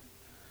okay?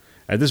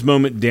 At this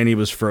moment, Danny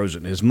was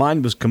frozen. His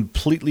mind was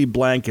completely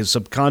blank. His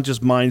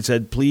subconscious mind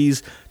said,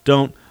 please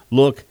don't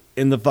look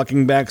in the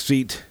fucking back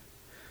seat.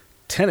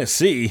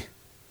 Tennessee?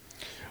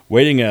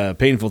 Waiting a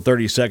painful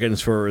 30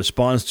 seconds for a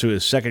response to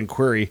his second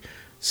query,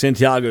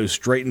 Santiago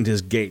straightened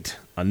his gait.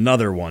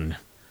 Another one,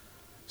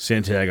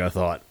 Santiago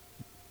thought.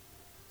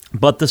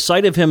 But the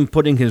sight of him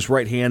putting his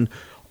right hand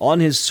on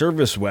his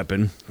service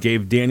weapon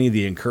gave Danny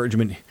the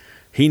encouragement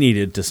he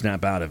needed to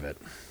snap out of it.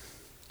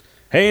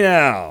 Hey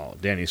now,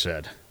 Danny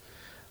said.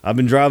 I've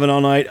been driving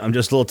all night. I'm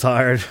just a little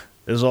tired,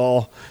 is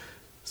all.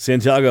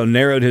 Santiago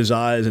narrowed his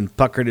eyes and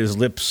puckered his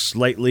lips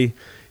slightly.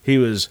 He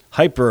was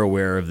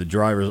hyper-aware of the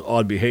driver's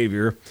odd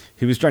behavior.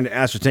 He was trying to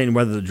ascertain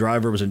whether the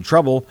driver was in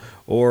trouble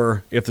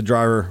or if the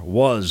driver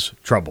was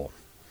trouble.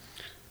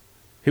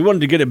 He wanted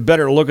to get a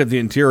better look at the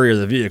interior of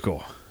the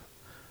vehicle.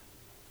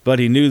 But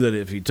he knew that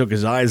if he took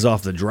his eyes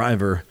off the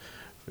driver,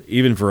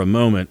 even for a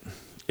moment,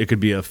 it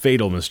could be a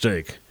fatal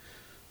mistake.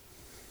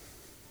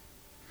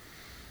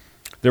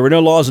 There were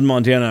no laws in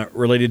Montana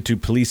related to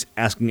police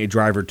asking a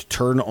driver to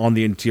turn on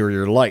the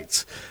interior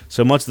lights,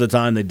 so much of the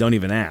time they don't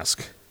even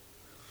ask.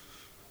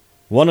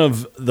 One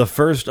of the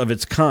first of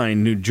its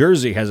kind, New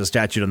Jersey has a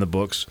statute on the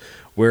books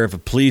where if a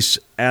police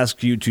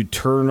ask you to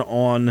turn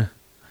on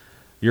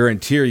your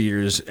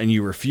interiors and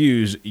you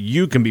refuse,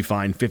 you can be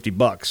fined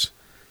 $50.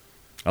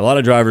 A lot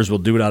of drivers will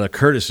do it out of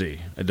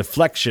courtesy, a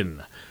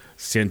deflection,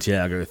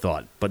 Santiago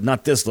thought, but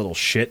not this little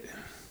shit.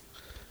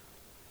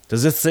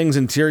 Does this thing's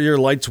interior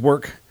lights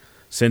work?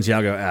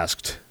 Santiago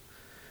asked.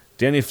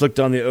 Danny flicked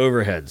on the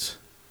overheads.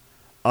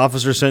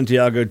 Officer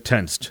Santiago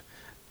tensed.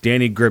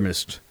 Danny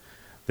grimaced.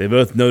 They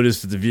both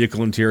noticed that the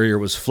vehicle interior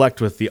was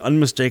flecked with the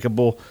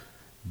unmistakable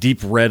deep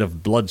red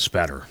of blood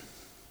spatter.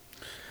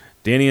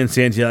 Danny and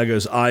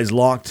Santiago's eyes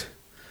locked.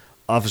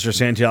 Officer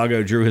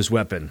Santiago drew his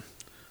weapon.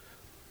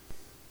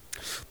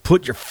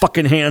 Put your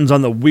fucking hands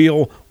on the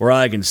wheel where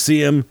I can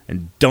see him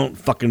and don't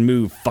fucking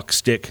move,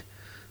 fuckstick.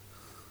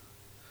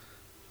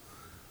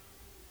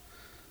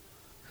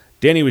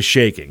 Danny was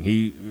shaking.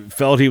 He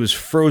felt he was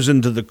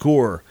frozen to the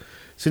core.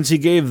 Since he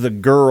gave the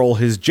girl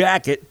his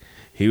jacket,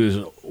 he was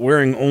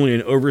wearing only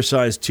an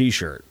oversized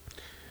t-shirt.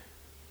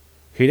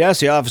 He'd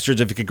asked the officers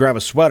if he could grab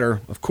a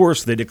sweater. Of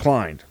course, they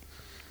declined.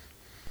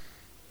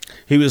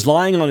 He was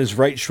lying on his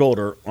right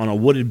shoulder on a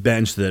wooded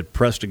bench that had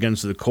pressed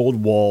against the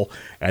cold wall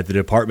at the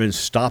department's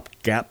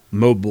stopgap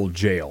mobile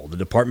jail. The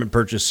department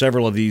purchased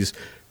several of these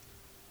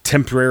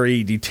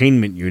temporary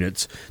detainment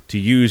units to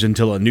use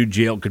until a new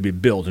jail could be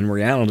built. In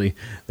reality,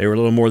 they were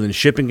little more than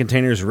shipping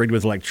containers rigged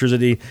with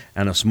electricity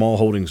and a small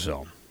holding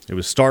cell. It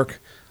was stark.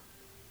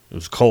 It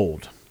was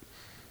cold.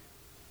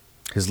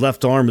 His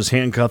left arm was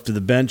handcuffed to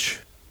the bench.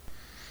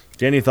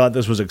 Danny thought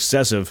this was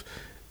excessive.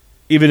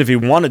 Even if he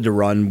wanted to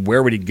run,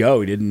 where would he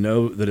go? He didn't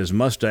know that his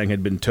Mustang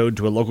had been towed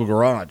to a local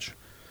garage.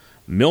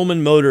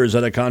 Millman Motors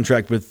had a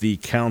contract with the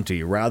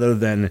county. Rather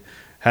than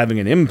having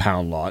an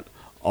impound lot,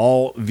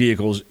 all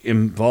vehicles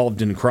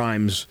involved in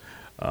crimes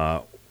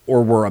or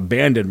were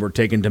abandoned were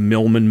taken to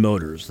Millman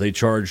Motors. They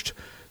charged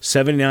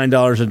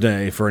 $79 a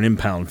day for an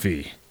impound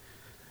fee.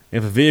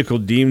 If a vehicle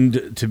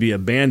deemed to be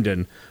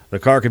abandoned, the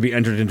car could be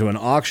entered into an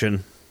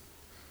auction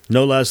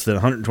no less than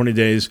 120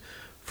 days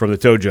from the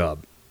tow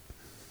job.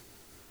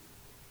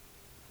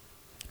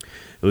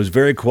 It was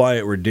very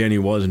quiet where Danny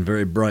was and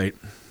very bright.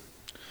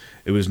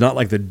 It was not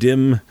like the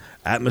dim,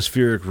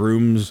 atmospheric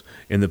rooms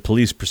in the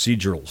police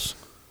procedurals.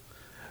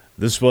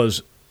 This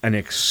was an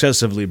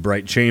excessively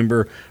bright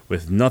chamber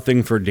with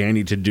nothing for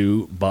Danny to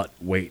do but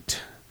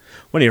wait.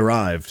 When he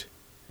arrived,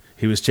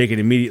 he was taken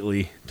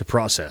immediately to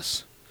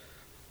process.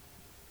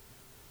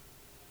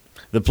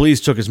 The police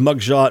took his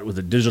mugshot with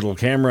a digital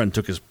camera and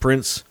took his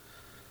prints.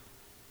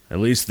 At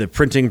least the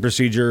printing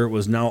procedure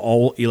was now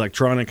all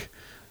electronic.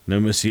 No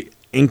messy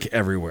ink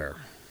everywhere.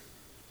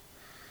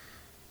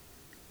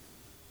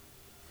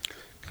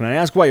 "Can I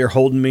ask why you're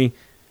holding me?"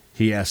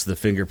 he asked the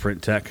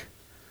fingerprint tech.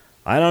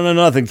 "I don't know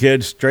nothing,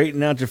 kid.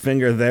 Straighten out your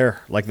finger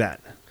there, like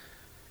that.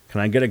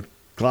 Can I get a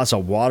glass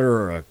of water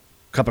or a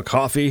cup of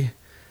coffee?"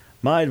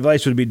 "My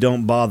advice would be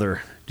don't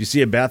bother. Do you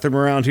see a bathroom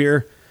around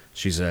here?"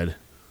 she said.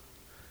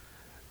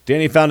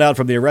 Danny found out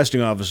from the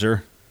arresting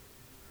officer,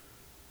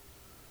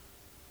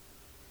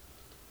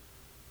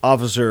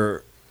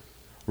 Officer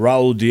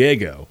Raul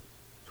Diego,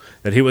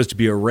 that he was to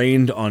be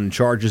arraigned on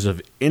charges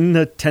of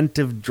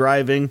inattentive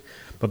driving,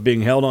 but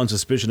being held on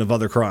suspicion of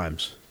other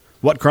crimes.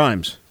 "What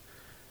crimes?"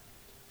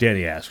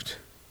 Danny asked.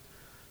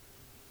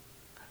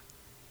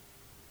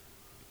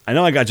 "I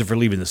know I got you for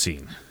leaving the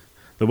scene.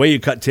 The way you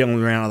cut Taylor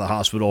around out of the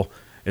hospital,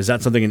 is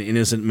that something an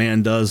innocent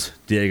man does?"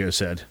 Diego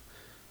said.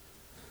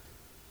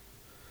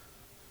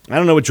 "I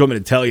don't know what you want me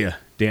to tell you,"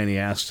 Danny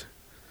asked.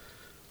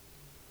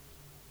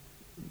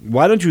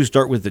 "Why don't you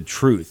start with the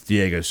truth?"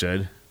 Diego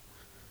said.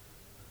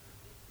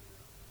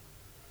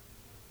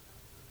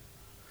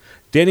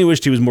 Danny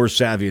wished he was more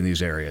savvy in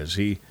these areas.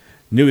 He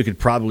knew he could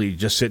probably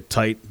just sit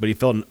tight, but he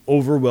felt an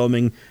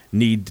overwhelming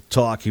need to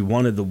talk. He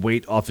wanted the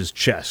weight off his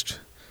chest.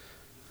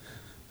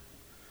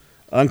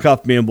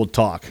 "Uncuff me and we'll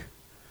talk,"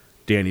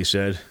 Danny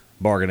said,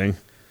 bargaining.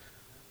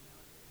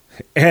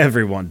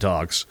 "Everyone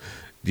talks,"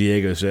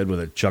 Diego said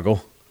with a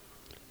chuckle.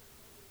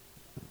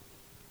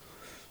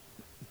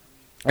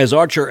 As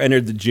Archer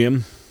entered the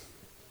gym,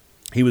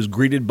 he was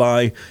greeted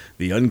by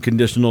the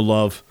unconditional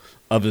love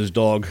of his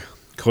dog,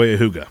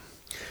 Cuyahoga.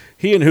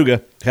 He and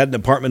Huga had an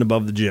apartment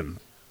above the gym.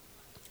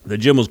 The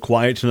gym was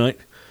quiet tonight.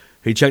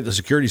 He checked the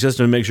security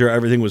system to make sure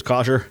everything was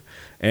kosher,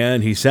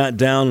 and he sat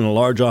down in a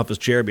large office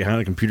chair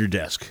behind a computer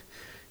desk.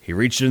 He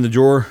reached in the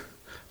drawer,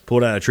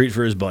 pulled out a treat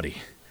for his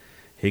buddy.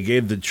 He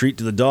gave the treat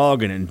to the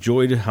dog and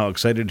enjoyed how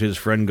excited his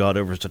friend got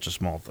over such a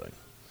small thing.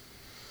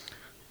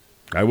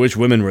 "I wish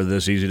women were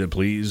this easy to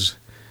please,"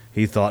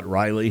 he thought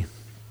wryly.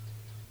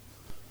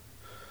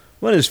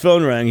 When his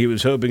phone rang, he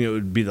was hoping it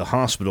would be the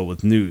hospital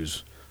with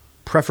news,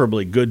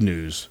 preferably good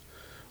news,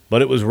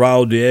 but it was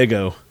Raul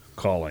Diego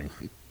calling.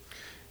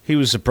 He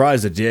was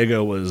surprised that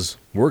Diego was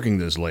working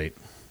this late.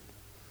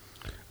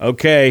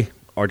 "Okay,"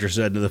 Archer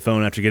said to the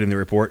phone after getting the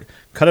report.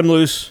 "Cut him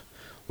loose.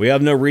 We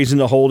have no reason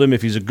to hold him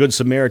if he's a good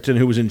Samaritan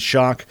who was in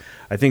shock.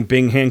 I think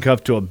being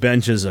handcuffed to a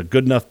bench is a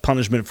good enough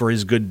punishment for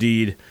his good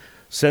deed.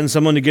 Send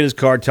someone to get his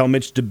card. Tell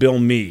Mitch to bill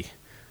me."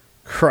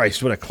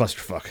 Christ, what a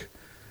clusterfuck.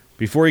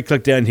 Before he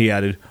clicked end, he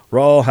added,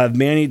 "Raul, have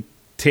Manny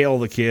tail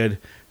the kid.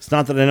 It's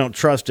not that I don't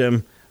trust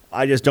him.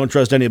 I just don't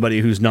trust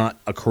anybody who's not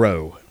a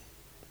crow."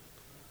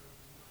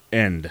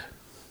 End.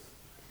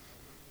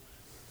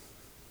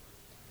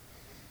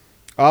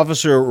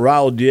 Officer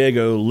Raul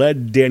Diego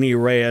led Danny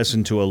Reyes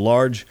into a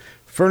large,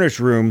 furnished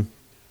room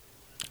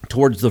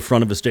towards the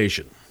front of the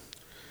station.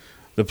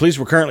 The police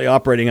were currently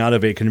operating out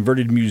of a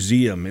converted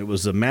museum. It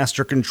was a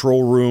master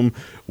control room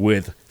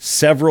with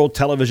several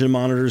television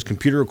monitors,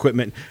 computer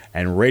equipment,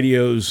 and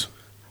radios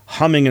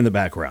humming in the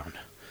background.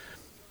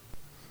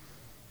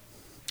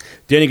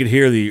 Danny could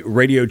hear the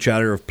radio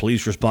chatter of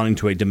police responding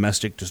to a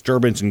domestic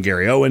disturbance in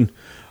Gary Owen.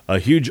 A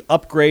huge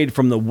upgrade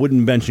from the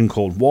wooden bench and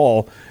cold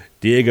wall.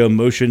 Diego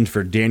motioned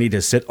for Danny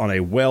to sit on a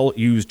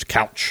well-used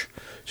couch.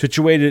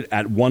 Situated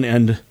at one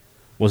end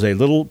was a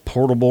little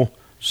portable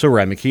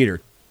ceramic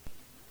heater.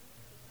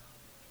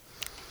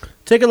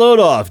 "Take a load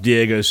off,"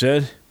 Diego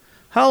said.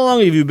 "How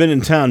long have you been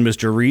in town,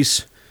 Mr.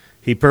 Reese?"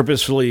 He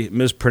purposefully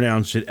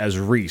mispronounced it as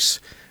Reese,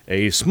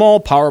 a small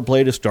power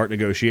play to start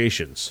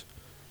negotiations.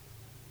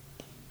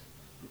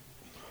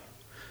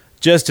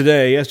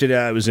 Yesterday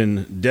I was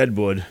in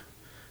Deadwood,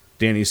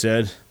 Danny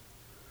said.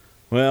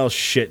 Well,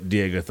 shit,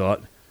 Diego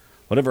thought.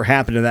 Whatever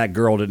happened to that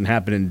girl didn't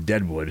happen in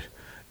Deadwood.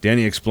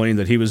 Danny explained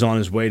that he was on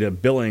his way to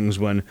Billings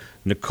when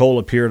Nicole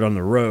appeared on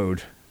the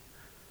road.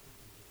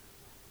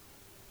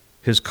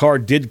 His car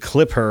did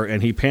clip her,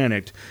 and he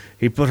panicked.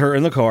 He put her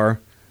in the car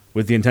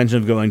with the intention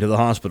of going to the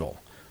hospital.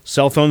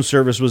 Cell phone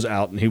service was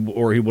out, and he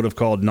would have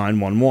called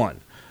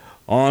 911.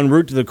 En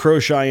route to the Crow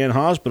Cheyenne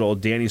Hospital,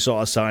 Danny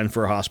saw a sign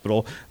for a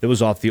hospital that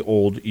was off the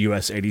old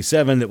US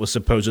 87 that was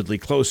supposedly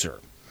closer.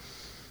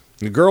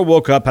 The girl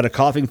woke up, had a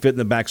coughing fit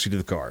in the backseat of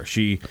the car.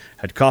 She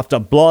had coughed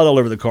up blood all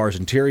over the car's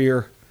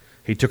interior.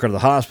 He took her to the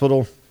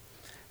hospital,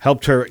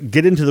 helped her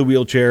get into the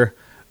wheelchair,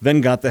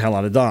 then got the hell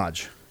out of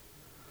Dodge.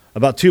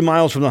 About 2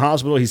 miles from the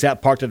hospital, he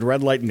sat parked at a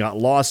red light and got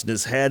lost in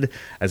his head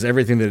as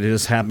everything that had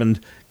just happened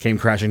came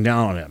crashing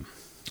down on him.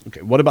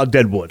 Okay, what about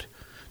Deadwood? Do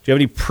you have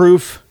any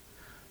proof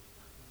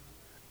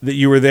that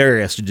you were there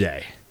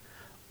yesterday?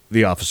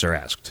 The officer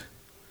asked.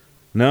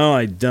 No,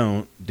 I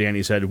don't,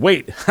 Danny said.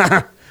 Wait,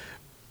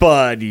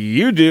 but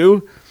you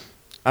do.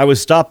 I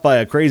was stopped by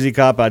a crazy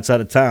cop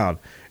outside of town.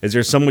 Is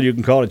there someone you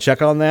can call to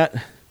check on that?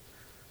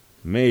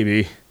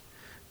 Maybe.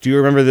 Do you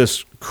remember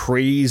this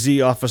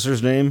crazy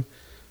officer's name?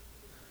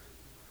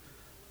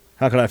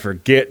 How could I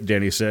forget,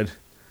 Danny said.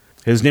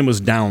 His name was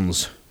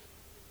Downs.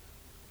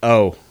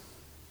 Oh.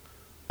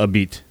 A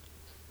beat.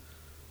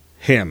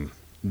 Him,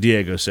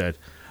 Diego said.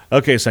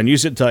 Okay, son, you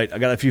sit tight. I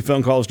got a few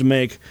phone calls to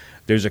make.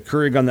 There's a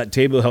Keurig on that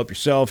table. Help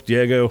yourself.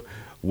 Diego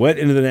went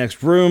into the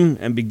next room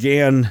and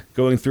began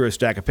going through a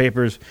stack of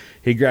papers.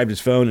 He grabbed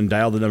his phone and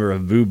dialed the number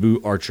of Boo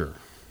Boo Archer.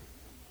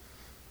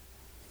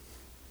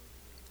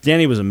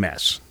 Danny was a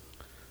mess.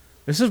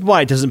 This is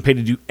why it doesn't pay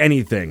to do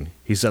anything,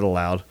 he said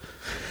aloud.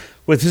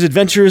 With his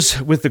adventures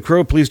with the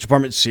Crow Police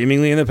Department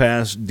seemingly in the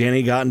past,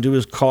 Danny got into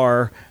his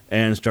car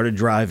and started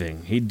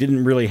driving. He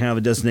didn't really have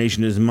a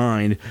destination in his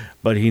mind,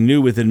 but he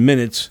knew within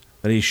minutes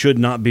that he should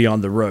not be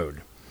on the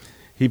road.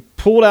 He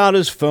pulled out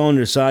his phone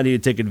and decided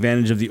he'd take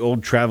advantage of the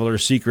old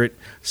traveler's secret,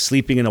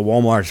 sleeping in a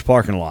Walmart's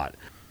parking lot.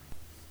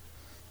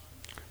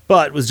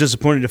 But was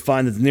disappointed to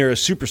find that the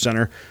nearest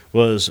supercenter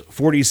was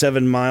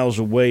 47 miles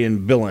away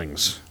in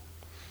Billings.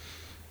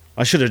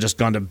 I should have just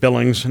gone to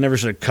Billings. I never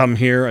should have come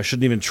here. I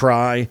shouldn't even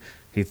try,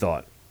 he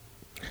thought.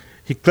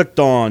 He clicked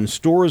on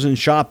stores and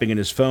shopping in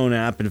his phone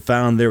app and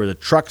found there was a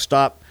truck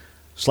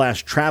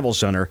stop/travel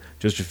center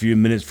just a few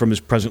minutes from his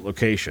present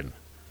location.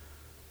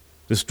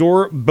 The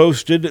store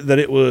boasted that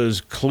it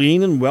was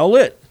clean and well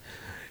lit.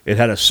 It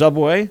had a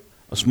Subway,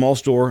 a small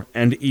store,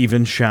 and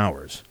even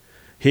showers.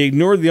 He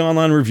ignored the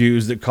online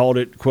reviews that called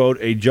it, quote,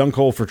 a junk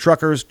hole for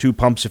truckers, 2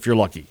 pumps if you're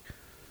lucky.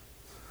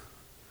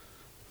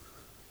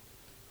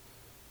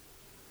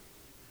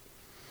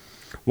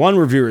 One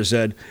reviewer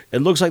said,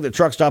 it looks like the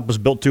truck stop was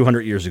built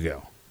 200 years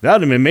ago. That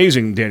would have been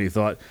amazing, Danny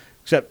thought,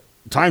 except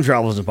time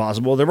travel isn't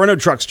possible. There were no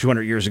trucks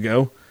 200 years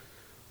ago.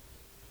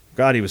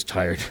 God, he was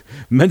tired,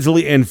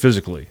 mentally and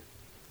physically.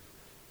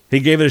 He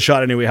gave it a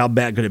shot anyway. How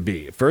bad could it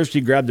be? First, he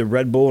grabbed a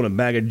Red Bull and a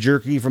bag of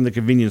jerky from the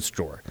convenience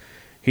store.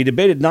 He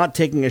debated not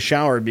taking a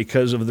shower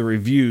because of the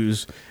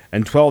reviews,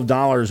 and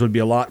 $12 would be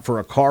a lot for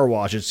a car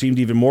wash. It seemed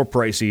even more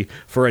pricey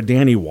for a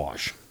Danny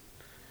wash.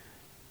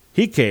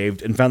 He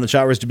caved and found the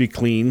showers to be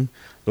clean.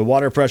 The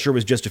water pressure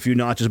was just a few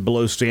notches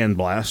below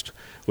sandblast,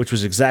 which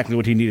was exactly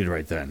what he needed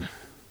right then.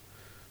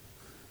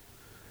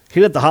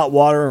 He let the hot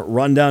water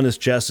run down his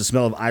chest. The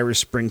smell of Irish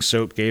Spring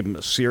soap gave him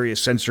a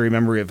serious sensory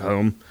memory of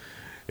home.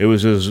 It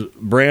was his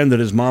brand that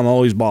his mom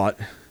always bought.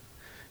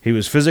 He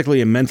was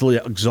physically and mentally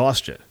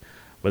exhausted,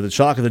 but the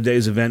shock of the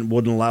day's event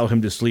wouldn't allow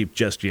him to sleep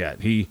just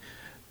yet. He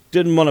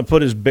didn't want to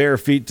put his bare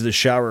feet to the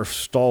shower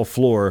stall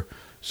floor,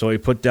 so he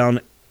put down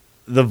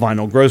the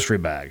vinyl grocery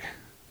bag.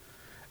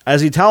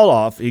 As he toweled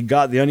off, he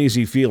got the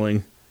uneasy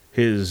feeling,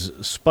 his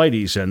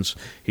spidey sense,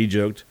 he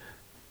joked.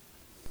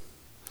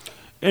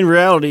 In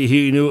reality,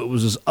 he knew it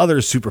was his other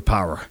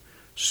superpower,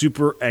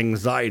 super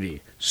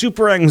anxiety.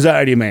 Super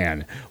anxiety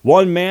man.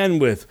 One man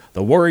with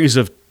the worries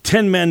of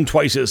 10 men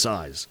twice his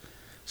size.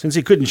 Since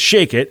he couldn't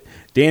shake it,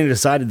 Danny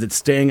decided that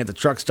staying at the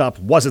truck stop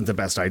wasn't the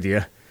best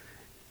idea.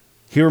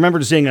 He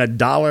remembered seeing a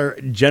Dollar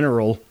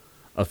General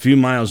a few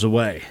miles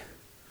away.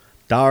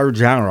 Dollar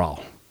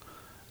General,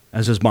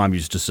 as his mom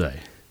used to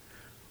say.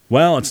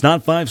 Well, it's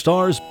not 5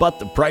 stars, but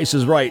the price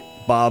is right,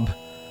 Bob,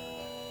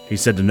 he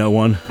said to no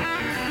one.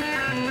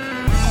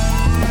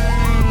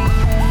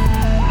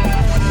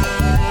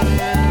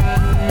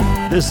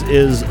 This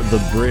is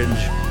The Bridge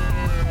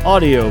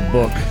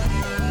audiobook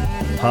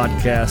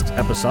podcast,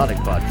 episodic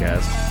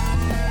podcast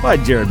by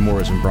Jared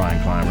Morris and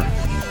Brian Clymer.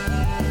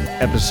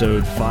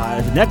 Episode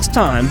 5. Next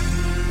time,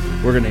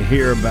 we're going to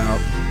hear about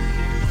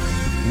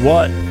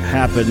what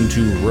happened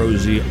to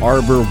Rosie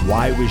Arbor.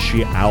 Why was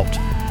she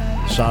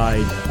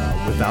outside?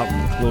 without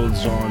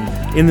clothes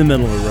on, in the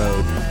middle of the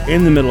road,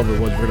 in the middle of the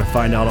woods. We're going to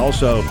find out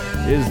also,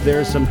 is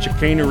there some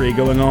chicanery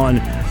going on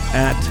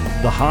at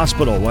the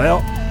hospital?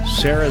 Well,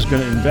 Sarah's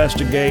going to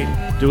investigate,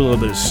 do a little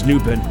bit of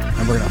snooping,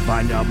 and we're going to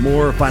find out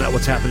more, find out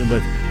what's happening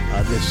with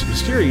this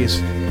mysterious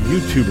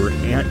YouTuber,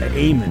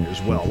 Eamon,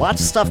 as well.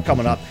 Lots of stuff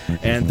coming up,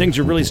 and things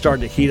are really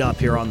starting to heat up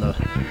here on the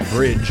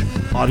Bridge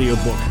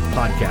audiobook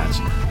podcast.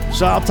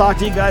 So I'll talk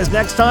to you guys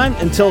next time.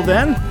 Until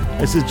then,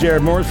 this is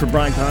Jared Morris for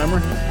Brian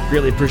Keimer.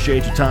 Really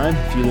appreciate your time.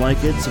 If you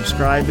like it,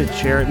 subscribe it,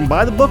 share it, and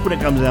buy the book when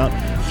it comes out.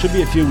 Should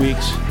be a few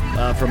weeks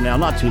from now,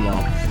 not too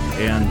long.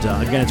 And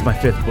again, it's my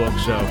 5th book,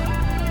 so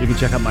you can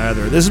check out my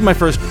other. This is my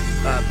first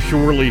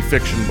purely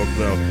fiction book,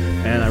 though,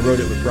 and I wrote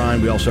it with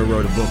Brian. We also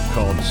wrote a book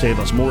called Save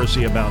Us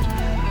Morrissey about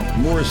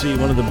Morrissey,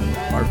 one of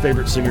our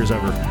favorite singers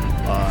ever,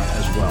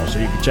 as well. So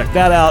you can check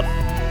that out.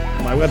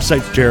 My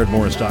website's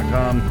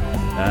jaredmorris.com.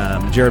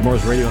 Jared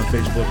Morris Radio on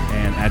Facebook,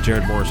 and at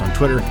Jared Morris on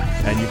Twitter.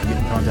 And you can get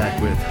in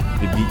contact with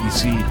the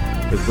BEC,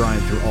 with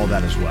Brian, through all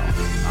that as well.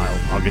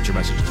 I'll get your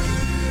messages to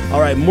you. All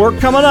right, more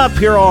coming up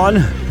here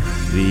on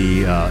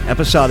the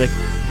episodic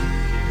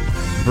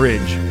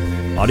Bridge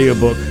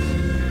audiobook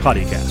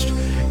podcast.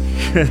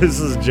 This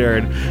is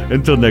Jared.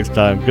 Until next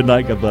time, good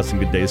night, God bless,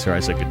 and good day, sir. I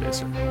said good day,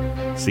 sir.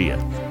 See ya.